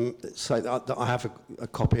like to say that I have a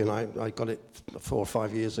copy, and I got it 4 or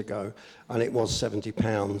 5 years ago, and it was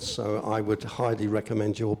 £70, so I would highly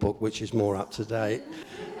recommend your book, which is more up to date.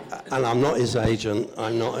 And I'm not his agent,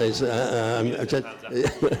 I'm not his...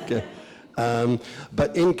 Okay.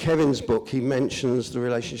 But in Kevin's book, he mentions the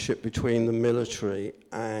relationship between the military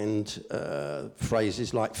and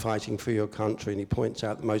phrases like fighting for your country, and he points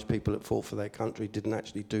out that most people that fought for their country didn't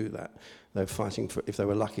actually do that. They were fighting for, if they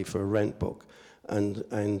were lucky, for a rent book. And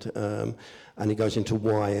he goes into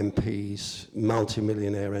why MPs,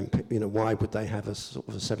 multi-millionaire MP, why would they have a sort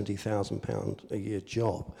of a £70,000 a year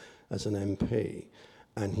job as an MP?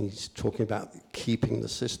 And he's talking about keeping the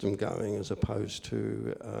system going as opposed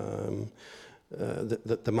to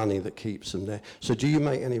the money that keeps them there. So do you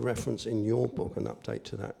make any reference in your book, an update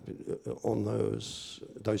to that, on those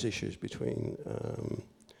issues between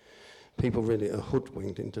people really are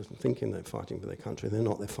hoodwinked into thinking they're fighting for their country? They're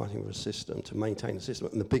not, they're fighting for a system, to maintain the system.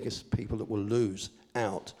 And the biggest people that will lose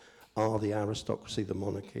out are the aristocracy, the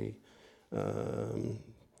monarchy.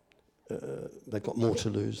 They've got more to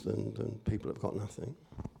lose than people have got nothing.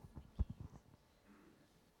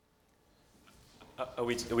 Are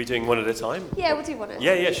we doing one at a time? Yeah, we'll do one at a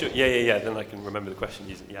time. Yeah, sure. Yeah. Then I can remember the question.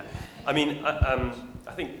 Yeah. I mean, I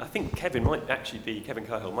think Kevin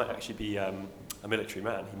Cahill might actually be a military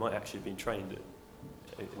man. He might actually have been trained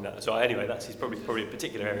in that. So anyway, he's probably a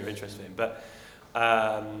particular area of interest for him. But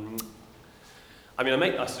I mean,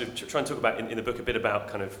 I sort of try and talk about in the book a bit about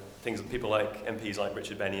kind of things that people like MPs like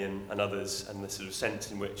Richard Bennion and others, and the sort of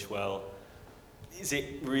sense in which, well, is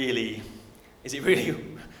it really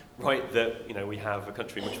right that we have a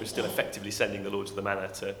country in which we're still effectively sending the Lords of the Manor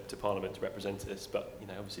to Parliament to represent us, but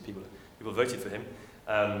obviously people voted for him.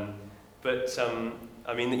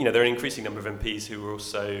 I mean, there are an increasing number of MPs who are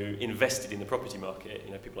also invested in the property market.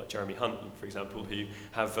 People like Jeremy Hunt, for example, who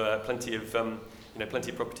have plenty of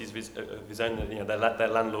properties of his own. They're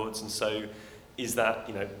landlords, and so is that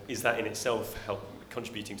in itself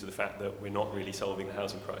contributing to the fact that we're not really solving the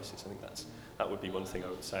housing crisis? I think That would be one thing I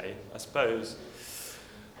would say. I suppose,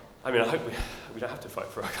 I mean, I hope we don't have to fight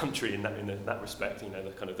for our country in that respect. You know,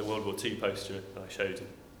 the kind of the World War II poster that I showed,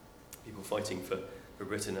 people fighting for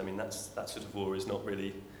Britain. I mean, that sort of war is not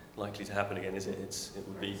really likely to happen again, is it? It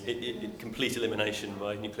would be complete elimination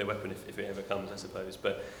by nuclear weapon if it ever comes, I suppose.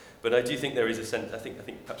 But I do think there is a sense. I think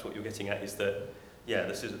perhaps what you're getting at is that, yeah,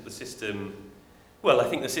 the system. Well, I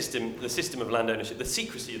think the system of land ownership, the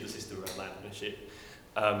secrecy of the system around land ownership,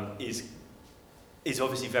 is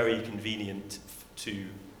obviously very convenient to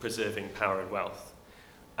preserving power and wealth.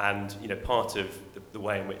 And, you know, part of the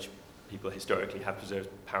way in which people historically have preserved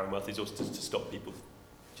power and wealth is also to stop people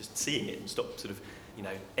just seeing it and stop sort of, you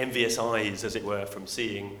know, envious eyes, as it were, from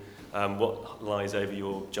seeing what lies over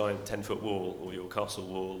your giant 10-foot wall or your castle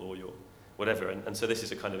wall or your whatever. And so this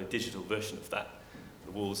is a kind of a digital version of that.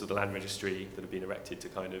 The walls of the land registry that have been erected to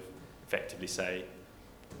kind of effectively say,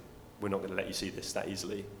 we're not going to let you see this that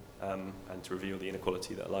easily, and to reveal the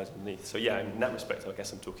inequality that lies underneath. So yeah, in that respect, I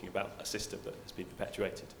guess I'm talking about a system that has been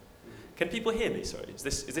perpetuated. Can people hear me? Sorry, is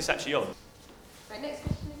this actually on? Right, next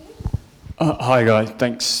question again. Hi guys,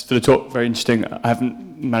 thanks for the talk, very interesting. I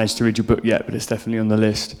haven't managed to read your book yet, but it's definitely on the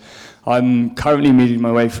list. I'm currently making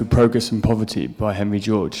my way through Progress and Poverty by Henry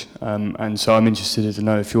George, and so I'm interested to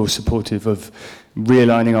know if you're supportive of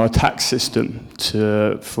realigning our tax system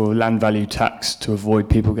for land value tax to avoid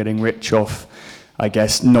people getting rich off, I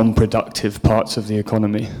guess, non-productive parts of the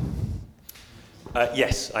economy.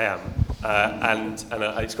 Yes, I am, and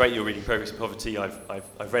it's great you're reading Progress and Poverty.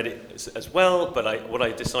 I've read it as well, but what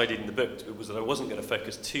I decided in the book was that I wasn't going to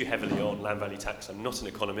focus too heavily on land value tax. I'm not an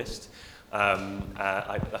economist.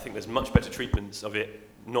 I think there's much better treatments of it,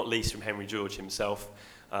 not least from Henry George himself,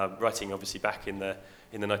 writing obviously back in the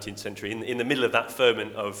 19th century, in the middle of that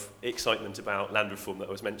ferment of excitement about land reform that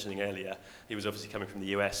I was mentioning earlier. He was obviously coming from the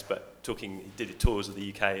US, but he did tours of the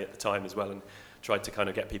UK at the time as well, and tried to kind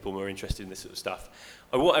of get people more interested in this sort of stuff.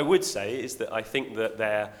 What I would say is that I think that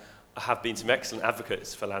there have been some excellent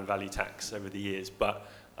advocates for land value tax over the years, but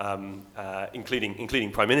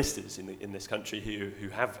including prime ministers in this country who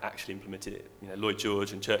have actually implemented it. You know, Lloyd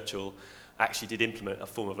George and Churchill actually did implement a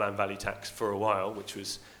form of land value tax for a while, which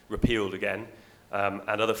was repealed again, and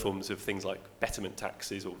other forms of things like betterment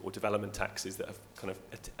taxes or development taxes that have kind of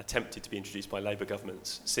attempted to be introduced by Labour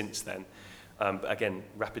governments since then. But again,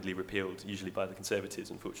 rapidly repealed, usually by the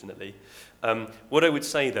Conservatives, unfortunately. What I would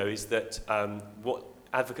say, though, is that what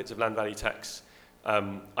advocates of land value tax,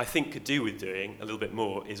 I think, could do with doing a little bit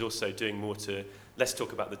more is also doing more to, let's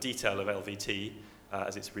talk about the detail of LVT,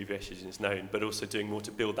 as its abbreviation is known, but also doing more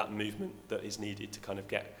to build that movement that is needed to kind of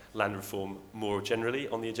get land reform more generally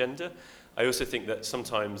on the agenda. I also think that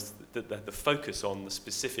sometimes the focus on the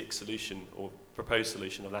specific solution or proposed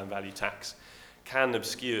solution of land value tax can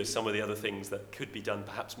obscure some of the other things that could be done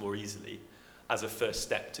perhaps more easily as a first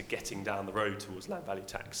step to getting down the road towards land value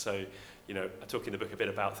tax. So, you know, I talk in the book a bit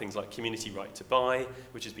about things like community right to buy,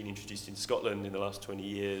 which has been introduced in Scotland in the last 20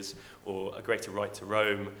 years, or a greater right to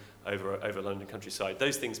roam over London countryside.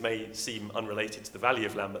 Those things may seem unrelated to the value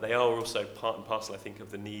of land, but they are also part and parcel, I think, of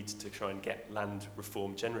the need to try and get land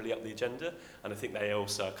reform generally up the agenda. And I think they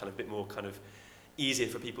also are kind of a bit more kind of easier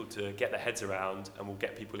for people to get their heads around, and will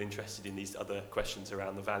get people interested in these other questions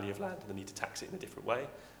around the value of land and the need to tax it in a different way.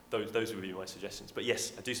 Those would be my suggestions. But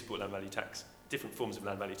yes, I do support land value tax, different forms of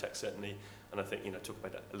land value tax certainly, and I think, you know, talk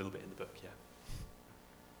about that a little bit in the book, yeah.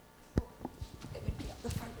 It would be up the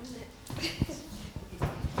front, wouldn't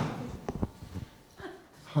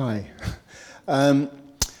Hi. it?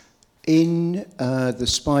 In The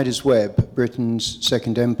Spider's Web, Britain's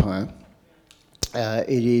Second Empire,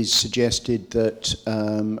 it is suggested that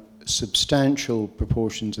substantial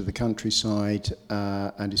proportions of the countryside,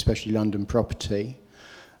 and especially London property,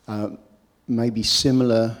 maybe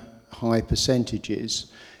similar high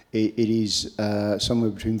percentages, it is somewhere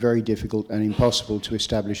between very difficult and impossible to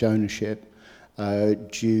establish ownership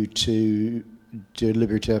due to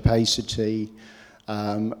deliberate opacity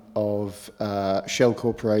of shell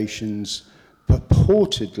corporations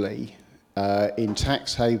purportedly in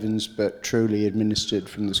tax havens but truly administered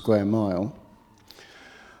from the square mile.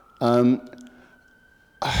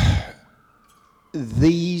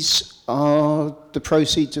 These are the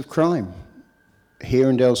proceeds of crime, here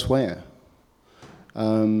and elsewhere.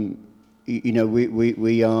 You know,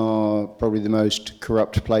 we are probably the most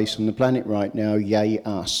corrupt place on the planet right now, yay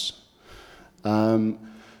us. And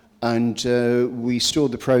we store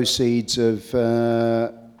the proceeds of,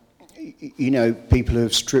 you know, people who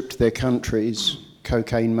have stripped their countries,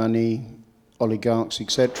 cocaine money, oligarchs,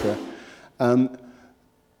 etc.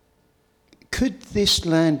 Could this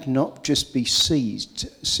land not just be seized,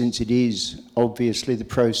 since it is obviously the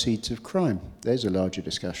proceeds of crime? There's a larger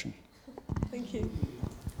discussion. Thank you.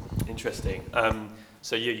 Interesting.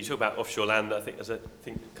 So you talk about offshore land. I think, as I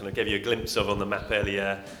think, kind of gave you a glimpse of on the map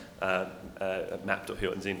earlier, at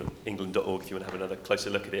map.hiltonsengland.org. If you want to have another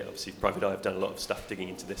closer look at it, obviously, Private Eye have done a lot of stuff digging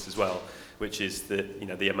into this as well, which is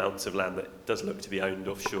the amounts of land that does look to be owned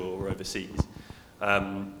offshore or overseas.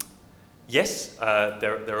 Yes,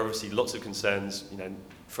 there are obviously lots of concerns,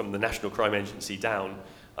 from the National Crime Agency down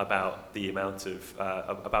about the amount of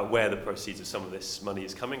about where the proceeds of some of this money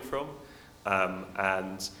is coming from.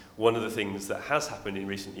 And one of the things that has happened in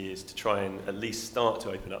recent years to try and at least start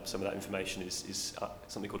to open up some of that information is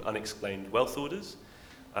something called unexplained wealth orders,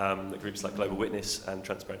 that groups like Global Witness and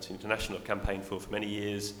Transparency International have campaigned for many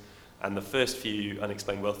years. And the first few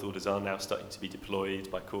unexplained wealth orders are now starting to be deployed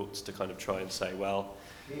by courts to kind of try and say, well,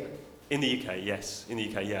 in the UK, yes. In the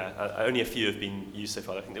UK, yeah. Only a few have been used so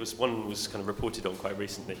far. I think there was one was kind of reported on quite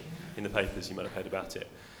recently in the papers. You might have heard about it.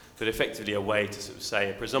 But effectively a way to sort of say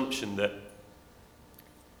a presumption that,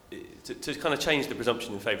 to kind of change the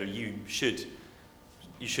presumption in favour of you should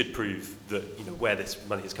prove that, where this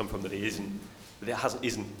money has come from, that it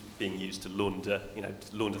isn't being used to launder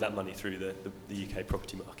that money through the UK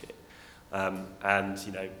property market. And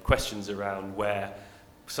questions around where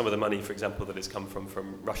some of the money, for example, that has come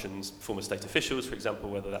from Russian former state officials, for example,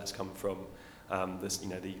 whether that's come from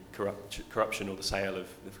the corruption or the sale of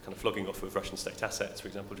the kind of flogging off of Russian state assets, for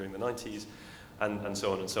example, during the 90s, and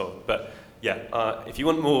so on and so on. But yeah, if you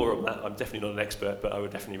want more on that, I'm definitely not an expert, but I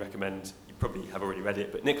would definitely recommend, you probably have already read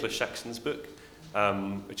it, but Nicholas Shaxton's book,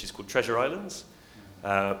 which is called Treasure Islands,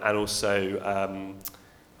 and also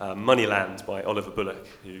Moneyland by Oliver Bullock,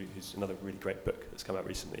 who's another really great book that's come out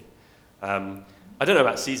recently. I don't know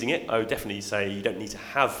about seizing it. I would definitely say you don't need to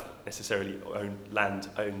have necessarily land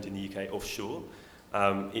owned in the UK offshore.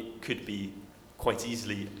 It could be quite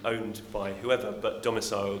easily owned by whoever, but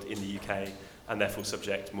domiciled in the UK and therefore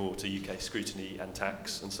subject more to UK scrutiny and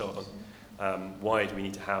tax and so on. Why do we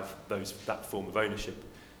need to have that form of ownership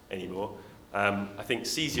anymore? I think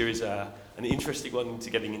seizure is an interesting one to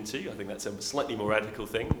getting into. I think that's a slightly more radical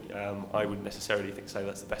thing. I wouldn't necessarily say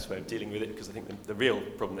that's the best way of dealing with it, because I think the real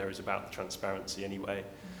problem there is about the transparency anyway.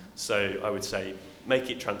 So I would say make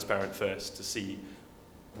it transparent first to see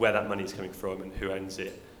where that money is coming from and who owns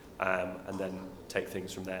it, and then take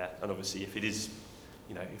things from there. And obviously if it is,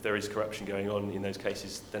 if there is corruption going on in those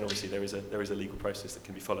cases, then obviously there is a legal process that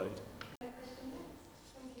can be followed.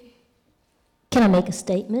 Can I make a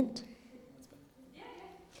statement?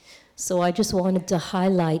 So I just wanted to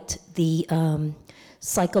highlight the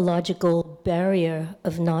psychological barrier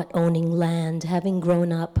of not owning land. Having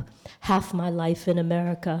grown up half my life in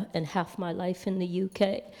America and half my life in the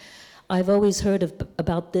UK, I've always heard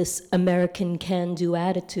about this American can-do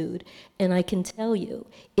attitude, and I can tell you,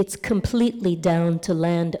 it's completely down to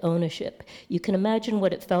land ownership. You can imagine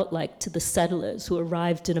what it felt like to the settlers who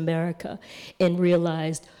arrived in America and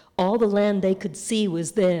realized all the land they could see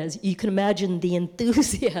was theirs. You can imagine the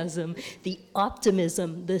enthusiasm, the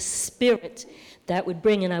optimism, the spirit that would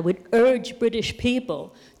bring. And I would urge British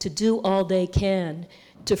people to do all they can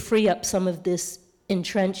to free up some of this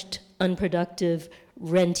entrenched, unproductive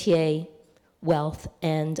rentier wealth.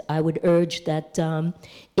 And I would urge that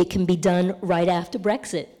it can be done right after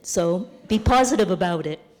Brexit. So be positive about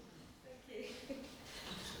it.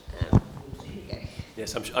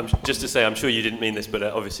 Yes, I'm just to say, I'm sure you didn't mean this, but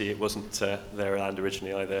obviously it wasn't their land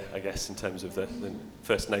originally either, I guess, in terms of the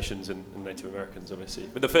First Nations and Native Americans, obviously.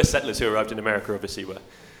 But the first settlers who arrived in America, obviously, were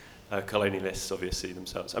colonialists, obviously,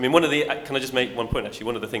 themselves. I mean, can I just make one point, actually?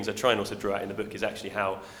 One of the things I try and also draw out in the book is actually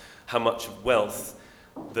how much wealth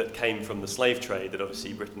that came from the slave trade, that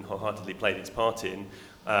obviously Britain wholeheartedly played its part in,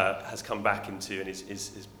 has come back into and is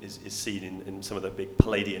seen in some of the big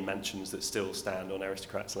Palladian mansions that still stand on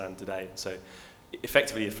aristocrats' land today. So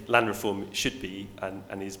effectively, if land reform should be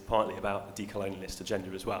and is partly about a decolonialist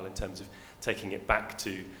agenda as well, in terms of taking it back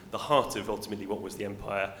to the heart of ultimately what was the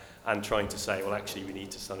empire and trying to say, well, actually, we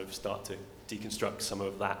need to sort of start to deconstruct some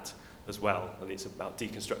of that as well. And it's about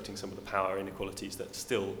deconstructing some of the power inequalities that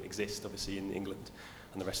still exist, obviously, in England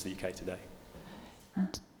and the rest of the UK today.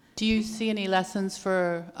 Do you see any lessons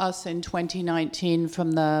for us in 2019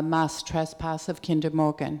 from the mass trespass of Kinder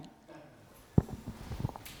Morgan?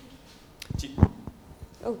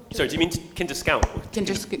 Sorry, do you mean Kinder Scout?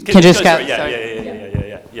 Kinder Scout, sorry,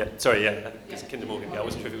 yeah. Sorry, yeah. It's Kinder Morgan. Yeah, I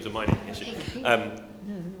wasn't sure if it was a mining issue. Do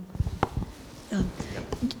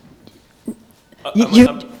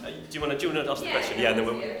you want to ask the question? Yeah, then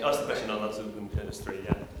we'll ask the question and I'll answer them as three,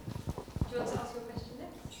 yeah. Do you want to ask your question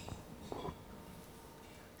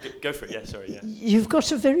next? Go for it. Yeah, sorry. Yeah. You've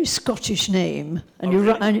got a very Scottish name, and Oh,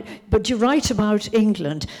 really? but you write about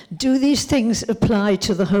England. Do these things apply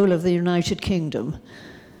to the whole of the United Kingdom?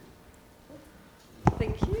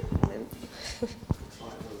 Thank you.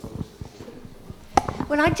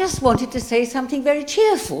 Well, I just wanted to say something very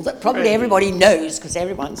cheerful that probably everybody knows because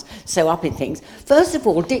everyone's so up in things. First of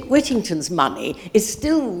all, Dick Whittington's money is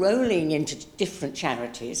still rolling into different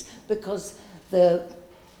charities because the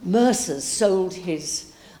Mercers sold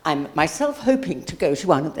his... I'm myself hoping to go to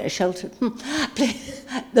one of their shelters.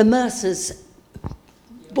 The Mercers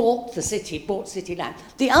bought city land.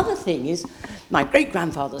 The other thing is, my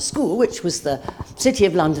great-grandfather's school, which was the City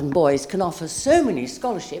of London Boys, can offer so many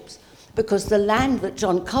scholarships because the land that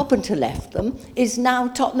John Carpenter left them is now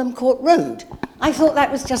Tottenham Court Road. I thought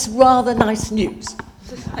that was just rather nice news.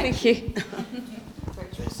 Thank you. Sorry, do you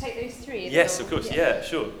want to take those three? Yes, of course. Yeah,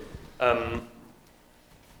 sure.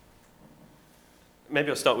 Maybe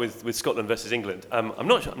I'll start with Scotland versus England. I'm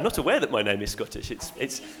not aware that my name is Scottish.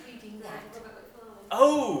 It's.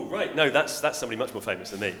 Oh, right. No, that's somebody much more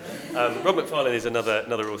famous than me. Rob Macfarlane is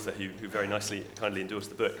another author who very kindly endorsed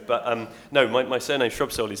the book. But no, my surname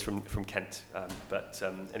Shrubsole is from Kent.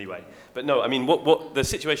 Anyway, but no, I mean, what the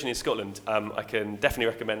situation in Scotland? I can definitely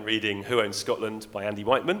recommend reading Who Owns Scotland by Andy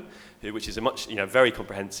Whiteman, which is a very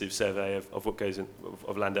comprehensive survey of what goes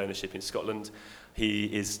of land ownership in Scotland. He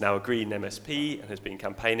is now a Green MSP and has been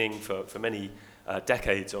campaigning for many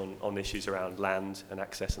decades on issues around land and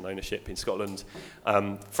access and ownership in Scotland.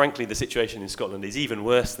 Frankly, the situation in Scotland is even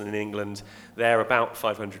worse than in England. There, about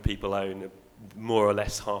 500 people own more or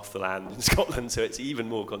less half the land in Scotland, so it's even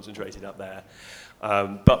more concentrated up there.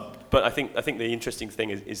 But I think the interesting thing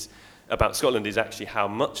is about Scotland is actually how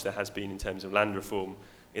much there has been in terms of land reform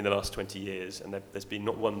in the last 20 years, and there's been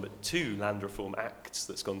not one but two land reform acts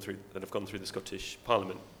that have gone through the Scottish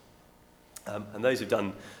Parliament. And those have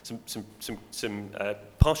done some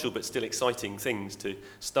partial but still exciting things to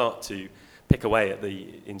start to pick away at the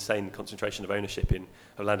insane concentration of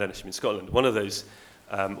land ownership in Scotland. One of those,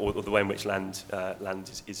 or the way in which land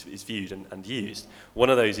is viewed and used, one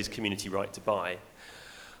of those is community right to buy,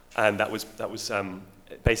 and that was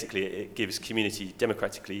basically it gives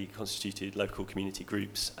democratically constituted local community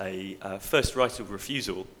groups a first right of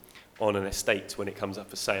refusal on an estate when it comes up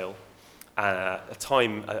for sale. A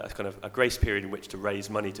grace period in which to raise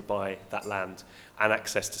money to buy that land and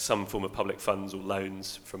access to some form of public funds or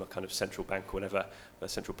loans from a kind of central bank or whatever, a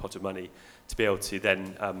central pot of money, to be able to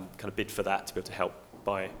then kind of bid for that, to be able to help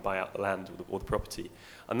buy out the land or the property.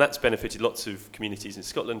 And that's benefited lots of communities in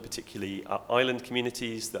Scotland, particularly island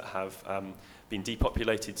communities that have been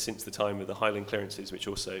depopulated since the time of the Highland clearances, which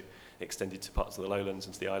also extended to parts of the lowlands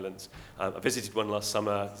and to the islands. I visited one last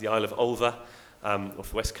summer, the Isle of Ulva, off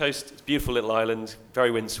the west coast. It's a beautiful little island, very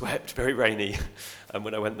windswept, very rainy. And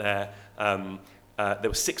when I went there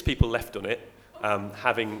were 6 people left on it,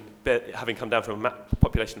 having come down from a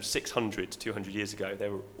population of 600 200 years ago. They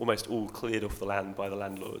were almost all cleared off the land by the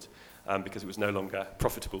landlord because it was no longer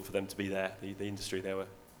profitable for them to be there. The industry they were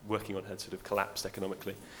working on had sort of collapsed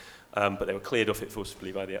economically, but they were cleared off it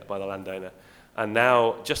forcibly by the landowner. And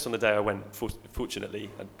now, just on the day I went, fortunately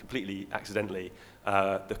and completely accidentally,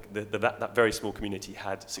 that very small community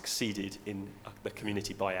had succeeded in the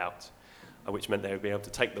community buyout, which meant they would be able to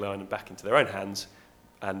take the island back into their own hands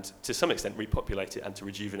and to some extent repopulate it and to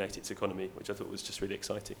rejuvenate its economy, which I thought was just really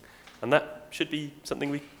exciting. And that should be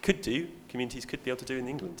something we could do, communities could be able to do in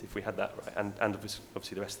England if we had that right, and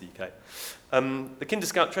obviously the rest of the UK. The Kinder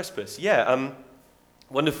Scout trespass,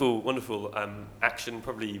 wonderful action,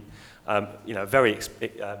 probably very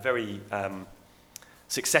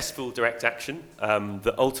successful direct action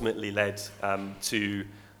that ultimately led to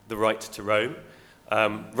the right to roam.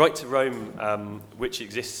 Right to roam, which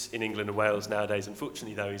exists in England and Wales nowadays,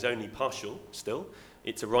 unfortunately though, is only partial still.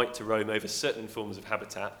 It's a right to roam over certain forms of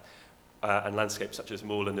habitat and landscapes such as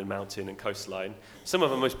moorland and mountain and coastline. Some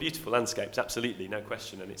of our most beautiful landscapes, absolutely, no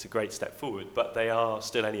question, and it's a great step forward, but they are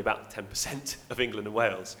still only about 10% of England and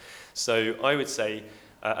Wales. So I would say,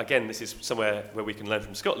 again, this is somewhere where we can learn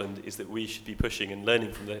from Scotland, is that we should be pushing and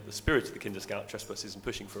learning from the spirit of the Kinder Scout trespasses and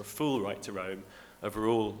pushing for a full right to roam over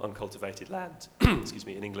all uncultivated land,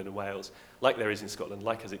 in England and Wales, like there is in Scotland,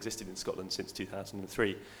 like has existed in Scotland since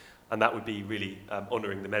 2003. And that would be really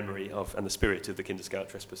honouring the memory of and the spirit of the Kinder Scout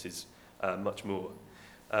trespasses much more.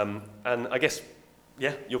 And I guess,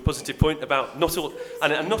 your positive point about not all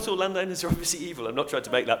landowners are obviously evil. I'm not trying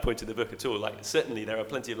to make that point in the book at all. Like, certainly there are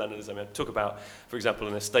plenty of landowners. I talk about, for example,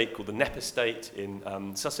 an estate called the Knepp Estate in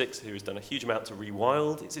Sussex, who has done a huge amount to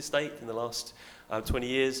rewild its estate in the last 20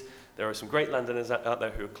 years. There are some great landowners out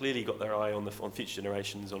there who have clearly got their eye on future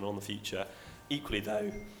generations and on the future. Equally,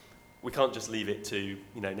 though, we can't just leave it to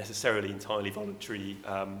necessarily entirely voluntary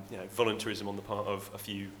voluntarism on the part of a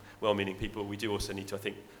few well-meaning people. We do also need to, I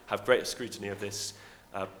think, have greater scrutiny of this,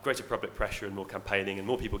 greater public pressure and more campaigning and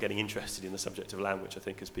more people getting interested in the subject of land, which I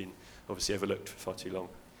think has been obviously overlooked for far too long.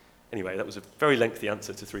 Anyway, that was a very lengthy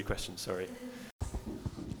answer to 3 questions, sorry.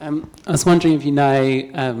 I was wondering if you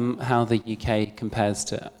know how the UK compares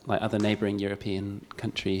to other neighbouring European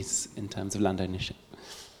countries in terms of land ownership.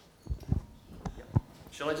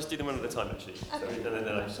 Shall I just do them one at a time, actually? Okay. And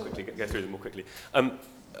then I'll just quickly go through them more quickly.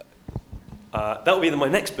 That will be my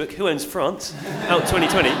next book, Who Owns France? Out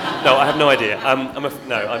 2020. No, I have no idea. I'm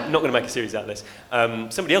not going to make a series out of this.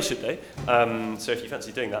 Somebody else should, though. So if you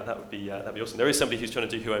fancy doing that, that'd be awesome. There is somebody who's trying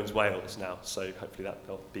to do Who Owns Wales now, so hopefully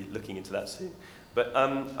they'll be looking into that soon. But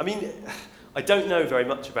I don't know very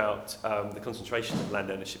much about the concentration of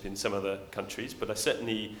land ownership in some other countries, but I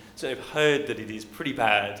certainly have heard that it is pretty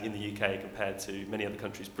bad in the UK compared to many other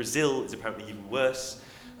countries. Brazil is apparently even worse.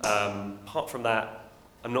 Apart from that,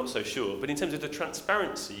 I'm not so sure. But in terms of the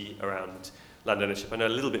transparency around land ownership, I know a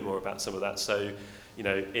little bit more about some of that. So,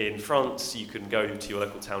 in France, you can go to your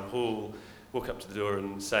local town hall, walk up to the door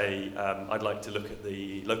and say, I'd like to look at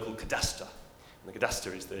the local cadastre. And the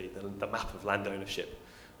cadastre is the map of land ownership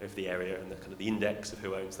of the area and the kind of the index of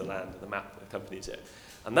who owns the land and the map that accompanies it.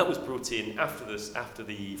 And that was brought in after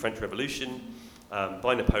the French Revolution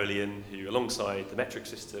by Napoleon, who, alongside the metric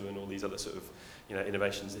system and all these other sort of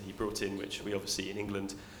innovations that he brought in, which we obviously in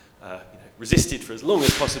England resisted for as long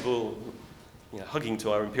as possible, hugging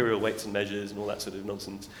to our imperial weights and measures and all that sort of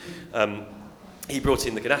nonsense. He brought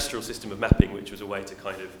in the cadastral system of mapping, which was a way to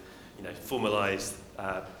kind of formalise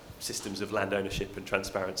systems of land ownership and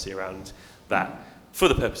transparency around that for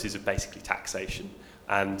the purposes of basically taxation.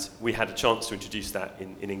 And we had a chance to introduce that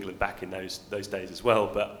in England back in those days as well,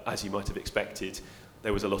 but as you might have expected,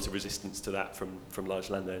 there was a lot of resistance to that from large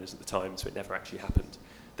landowners at the time, so it never actually happened.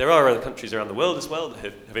 There are other countries around the world as well that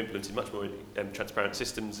have implemented much more transparent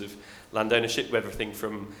systems of land ownership. Everything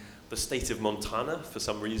from the state of Montana, for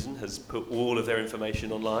some reason, has put all of their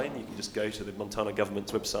information online. You can just go to the Montana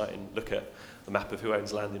government's website and look at the map of who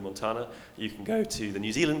owns land in Montana. You can go to the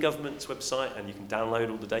New Zealand government's website and you can download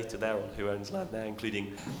all the data there on who owns land there,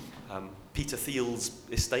 including Peter Thiel's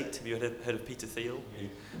estate. Have you heard of Peter Thiel?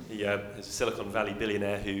 He is a Silicon Valley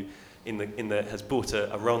billionaire who has bought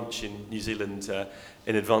a ranch in New Zealand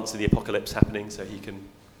in advance of the apocalypse happening, so he can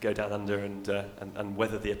go down under and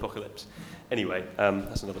weather the apocalypse. Anyway,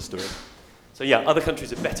 that's another story. So yeah, other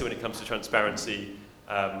countries are better when it comes to transparency.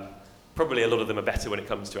 Probably a lot of them are better when it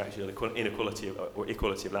comes to actually the inequality or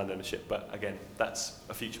equality of land ownership. But again, that's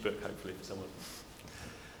a future book, hopefully, for someone.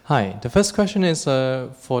 Hi, the first question is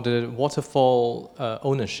for the waterfall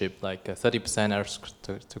ownership, like 30%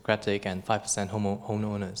 aristocratic and 5%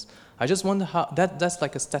 homeowners. I just wonder how, that's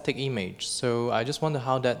like a static image, so I just wonder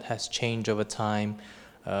how that has changed over time.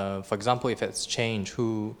 For example, if it's changed,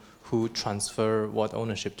 who transfer what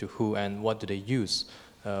ownership to who and what do they use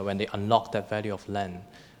when they unlock that value of land.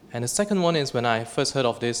 And the second one is when I first heard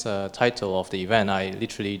of this title of the event, I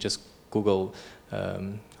literally just Googled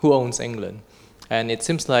who owns England. And it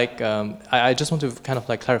seems like, I just want to kind of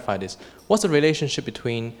like clarify this. What's the relationship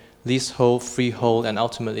between leasehold, freehold, and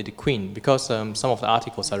ultimately the Queen? Because some of the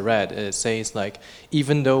articles I read, it says like,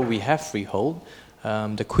 even though we have freehold,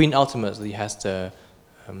 the Queen ultimately has the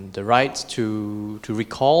right to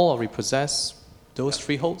recall or repossess those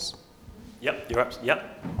freeholds? Yep,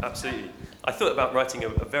 absolutely. I thought about writing a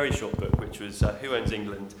very short book, which was Who Owns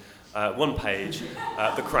England? One page,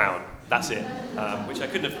 The Crown. That's it. Which I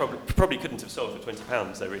probably couldn't have sold for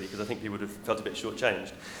 £20 though, really, because I think people would have felt a bit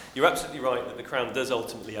shortchanged. You're absolutely right that the Crown does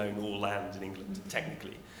ultimately own all land in England,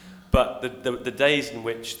 technically. But the days in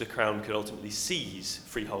which the Crown could ultimately seize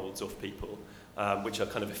freeholds off people, which are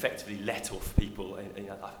kind of effectively let off people,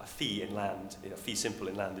 a fee in land, a fee simple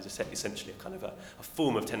in land is essentially a kind of a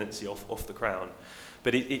form of tenancy off the Crown.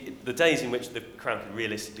 But the days in which the Crown can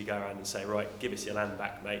realistically go around and say, right, give us your land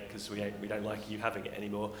back, mate, because we don't like you having it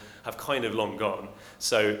anymore, have kind of long gone.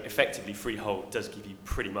 So effectively, freehold does give you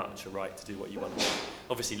pretty much a right to do what you want.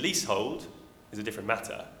 Obviously, leasehold is a different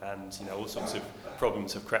matter, and all sorts of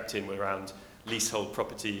problems have crept in around leasehold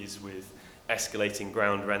properties with escalating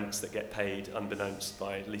ground rents that get paid unbeknownst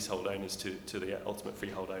by leasehold owners to the ultimate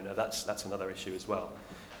freehold owner. That's another issue as well.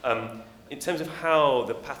 In terms of how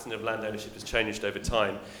the pattern of land ownership has changed over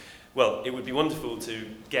time, well, it would be wonderful to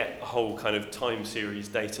get a whole kind of time series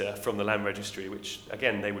data from the Land Registry, which,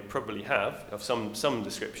 again, they would probably have, of some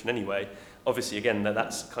description anyway. Obviously, again,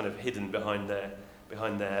 that's kind of hidden behind their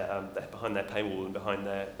paywall and behind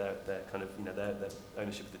their kind of, their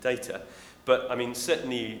ownership of the data. But, I mean,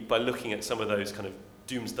 certainly by looking at some of those kind of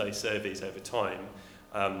doomsday surveys over time,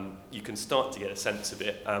 you can start to get a sense of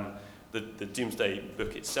it. The Doomsday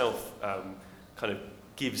Book itself kind of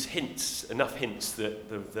gives enough hints that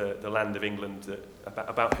the land of England,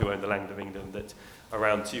 about who owned the land of England, that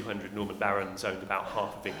around 200 Norman barons owned about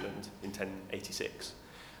half of England in 1086.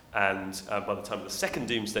 And by the time of the second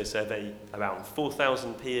Doomsday Survey, about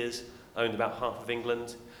 4,000 peers owned about half of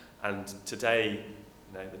England. And today,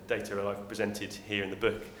 the data I've presented here in the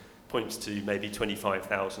book points to maybe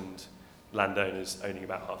 25,000 landowners owning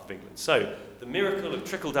about half of England. So, the miracle of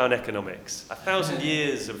trickle-down economics. 1,000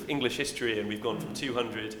 years of English history, and we've gone from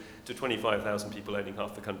 200 to 25,000 people owning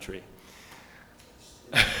half the country.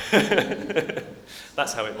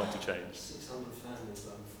 That's how it might have changed. 600 families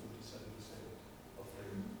own 47% of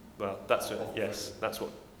the... Well, that's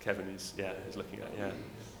what Kevin is looking at, yeah.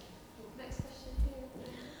 Next question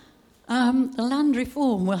here. The land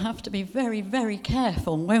reform will have to be very, very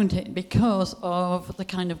careful, won't it? Because of the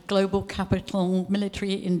kind of global capital,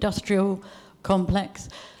 military, industrial complex.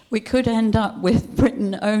 We could end up with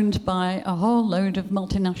Britain owned by a whole load of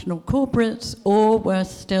multinational corporates, or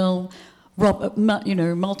worse still,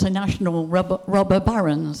 multinational robber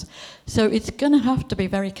barons. So it's going to have to be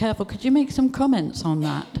very careful. Could you make some comments on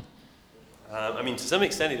that? To some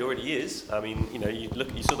extent it already is.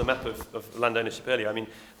 You saw the map of land ownership earlier.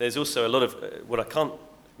 There's also a lot of, what I can't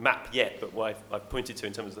map yet, but what I've pointed to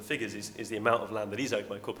in terms of the figures is the amount of land that is owned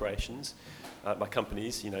by corporations, by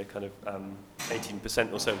companies,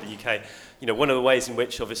 18% or so of the UK. One of the ways in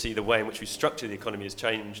which, obviously, the way in which we structure the economy has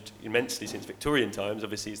changed immensely since Victorian times,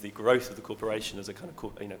 obviously, is the growth of the corporation as a kind of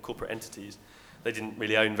corporate entities. They didn't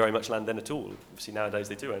really own very much land then at all. Obviously, nowadays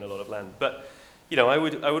they do own a lot of land. But I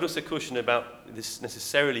would also caution about this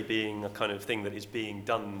necessarily being a kind of thing that is being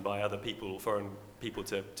done by other people, foreign people,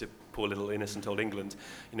 to poor little innocent old England.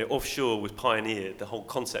 Offshore was pioneered. The whole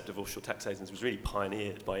concept of offshore tax havens was really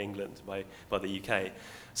pioneered by England, by the UK.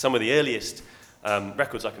 Some of the earliest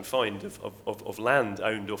records I can find of land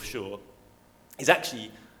owned offshore is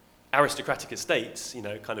actually aristocratic estates,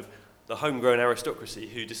 kind of the homegrown aristocracy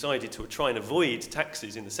who decided to try and avoid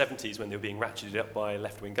taxes in the 70s when they were being ratcheted up by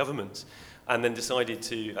left-wing governments, and then decided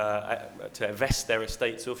to invest their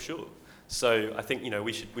estates offshore. So I think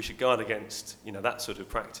we should guard against that sort of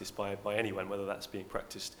practice by anyone, whether that's being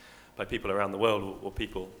practiced by people around the world or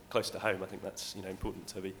people close to home. I think that's important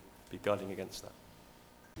to be guarding against that.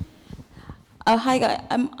 Hi, Guy.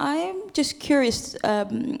 I'm just curious. I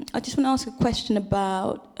just want to ask a question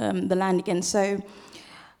about the land again. So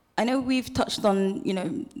I know we've touched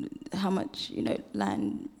on how much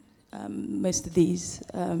land most of these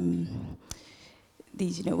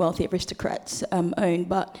wealthy aristocrats own,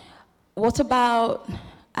 but what about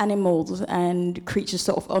animals and creatures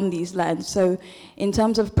sort of on these lands? So in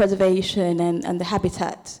terms of preservation and the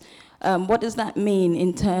habitats, what does that mean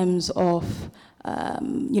in terms of,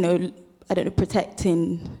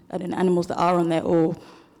 protecting, animals that are on there, or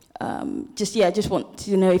just want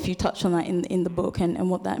to know if you touch on that in the book and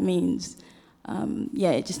what that means.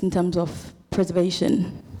 Just in terms of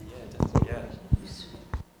preservation. Yeah.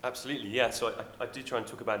 Absolutely, yeah. So I do try and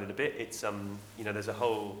talk about it a bit. It's, there's a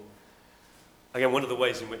whole... Again, one of the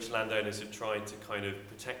ways in which landowners have tried to kind of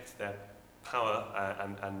protect their power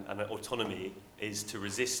and autonomy is to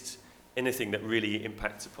resist anything that really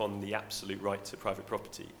impacts upon the absolute right to private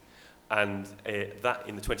property. And that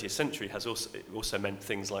in the 20th century has also meant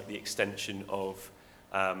things like the extension of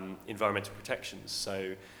environmental protections.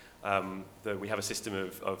 So we have a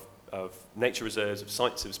system of nature reserves, of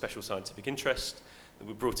sites of special scientific interest, that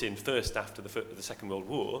were brought in first after the Second World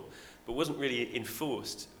War, but wasn't really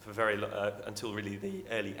enforced for until really the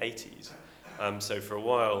early 80s. So for a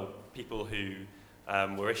while, people who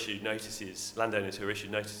were issued notices, landowners who were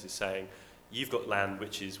issued notices saying, you've got land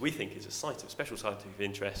which we think is a site of special scientific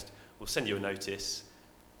interest, we'll send you a notice.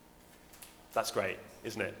 That's great,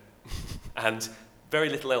 isn't it? And very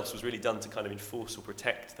little else was really done to kind of enforce or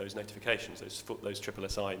protect those notifications, those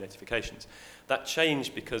SSSI notifications. That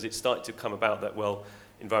changed because it started to come about that,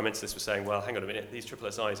 environmentalists were saying, hang on a minute, these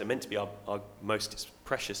SSSIs are meant to be our most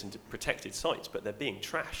precious and protected sites, but they're being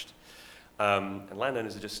trashed. And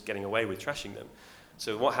landowners are just getting away with trashing them.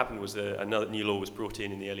 So what happened was another new law was brought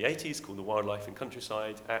in the early 80s called the Wildlife and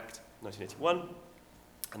Countryside Act, 1981.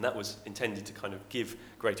 And that was intended to kind of give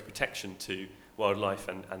greater protection to wildlife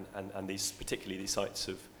and particularly these sites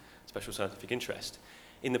of special scientific interest.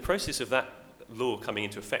 In the process of that law coming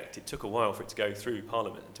into effect, it took a while for it to go through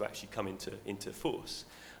Parliament and to actually come into force.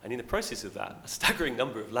 And in the process of that, a staggering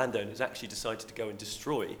number of landowners actually decided to go and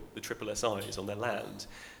destroy the SSSIs on their land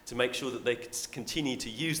to make sure that they could continue to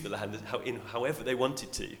use the land however they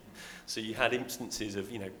wanted to. So you had instances of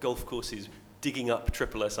golf courses digging up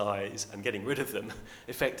triple SIs and getting rid of them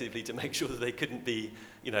effectively to make sure that they couldn't be,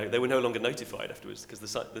 they were no longer notified afterwards because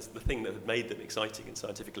the thing that had made them exciting and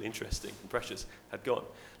scientifically interesting and precious had gone.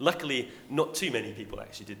 Luckily, not too many people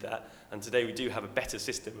actually did that, and today we do have a better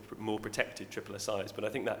system of more protected triple SIs, but I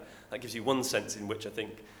think that gives you one sense in which I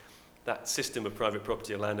think that system of private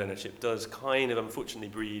property or land ownership does kind of unfortunately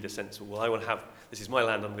breed a sense of, well, I want to have, this is my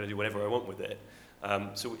land, I'm going to do whatever I want with it.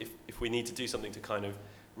 So if we need to do something to kind of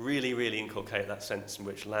really, really inculcate that sense in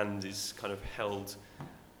which land is kind of held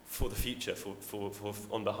for the future, for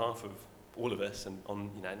on behalf of all of us, and on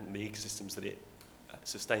and the ecosystems that it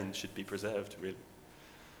sustains should be preserved, really.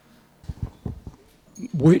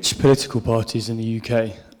 Which political parties in the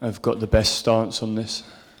UK have got the best stance on this?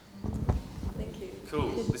 Thank you. Cool.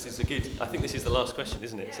 This is I think this is the last question,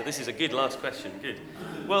 isn't it? So this is a good last question. Good.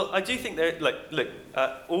 Well, I do think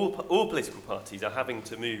all political parties are having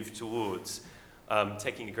to move towards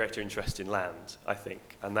taking a greater interest in land, I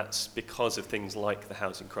think, and that's because of things like the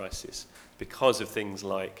housing crisis, because of things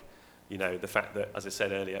like, the fact that, as I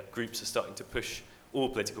said earlier, groups are starting to push all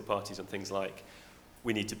political parties on things like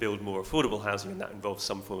we need to build more affordable housing, and that involves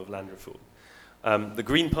some form of land reform. The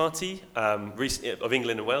Green Party of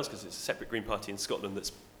England and Wales, because it's a separate Green Party in Scotland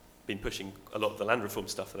that's been pushing a lot of the land reform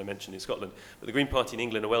stuff that I mentioned in Scotland, but the Green Party in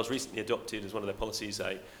England and Wales recently adopted as one of their policies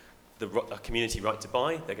a community right to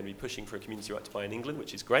buy. They're going to be pushing for a community right to buy in England,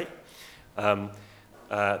 which is great.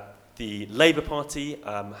 The Labour Party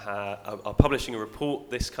are publishing a report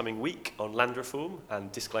this coming week on land reform,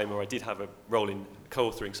 and disclaimer, I did have a role in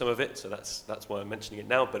co-authoring some of it, so that's why I'm mentioning it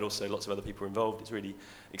now, but also lots of other people are involved. It's really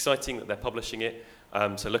exciting that they're publishing it,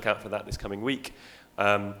 so look out for that this coming week.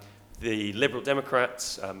 The Liberal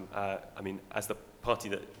Democrats, as the party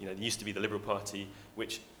that used to be the Liberal Party,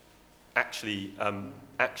 which actually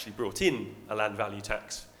brought in a land value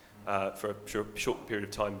tax for a short period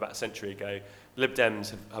of time, about a century ago. Lib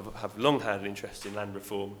Dems have long had an interest in land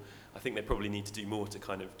reform. I think they probably need to do more to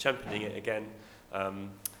kind of championing it again and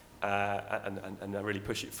really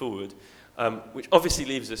push it forward, which obviously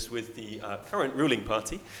leaves us with the current ruling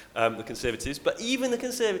party, the Conservatives. But even the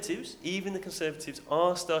Conservatives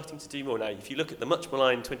are starting to do more. Now, if you look at the much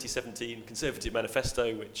maligned 2017 Conservative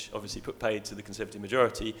manifesto, which obviously put paid to the Conservative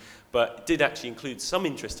majority, but did actually include some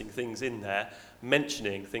interesting things in there,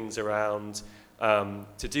 mentioning things around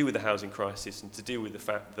to do with the housing crisis and to do with the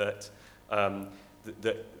fact that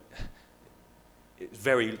that it's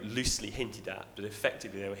very loosely hinted at, but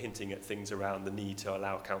effectively they were hinting at things around the need to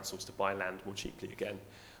allow councils to buy land more cheaply again.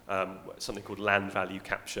 Something called land value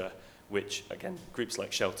capture, which, again, groups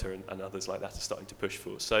like Shelter and others like that are starting to push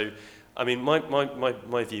for. So, I mean,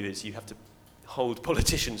 my view is you have to hold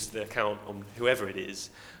politicians to their account on whoever it is,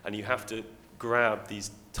 and you have to grab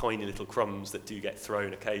these tiny little crumbs that do get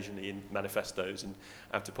thrown occasionally in manifestos and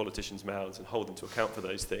out to politicians' mouths and hold them to account for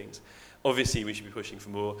those things. Obviously, we should be pushing for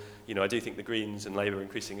more. I do think the Greens and Labour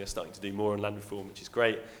increasingly are starting to do more on land reform, which is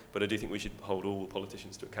great, but I do think we should hold all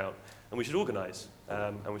politicians to account, and we should organise,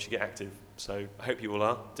 and we should get active. So I hope you all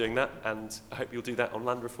are doing that, and I hope you'll do that on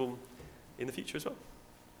land reform in the future as well.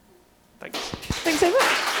 Thanks. Thanks so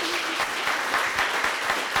much.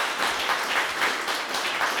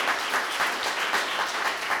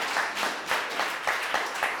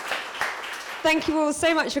 Thank you all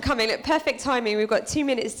so much for coming. Look, perfect timing. We've got 2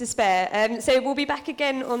 minutes to spare. So we'll be back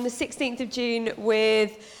again on the 16th of June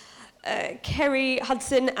with Kerry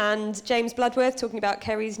Hudson and James Bloodworth talking about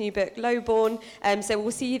Kerry's new book, Lowbourne. So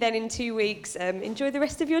we'll see you then in 2 weeks. Enjoy the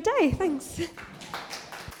rest of your day. Thanks.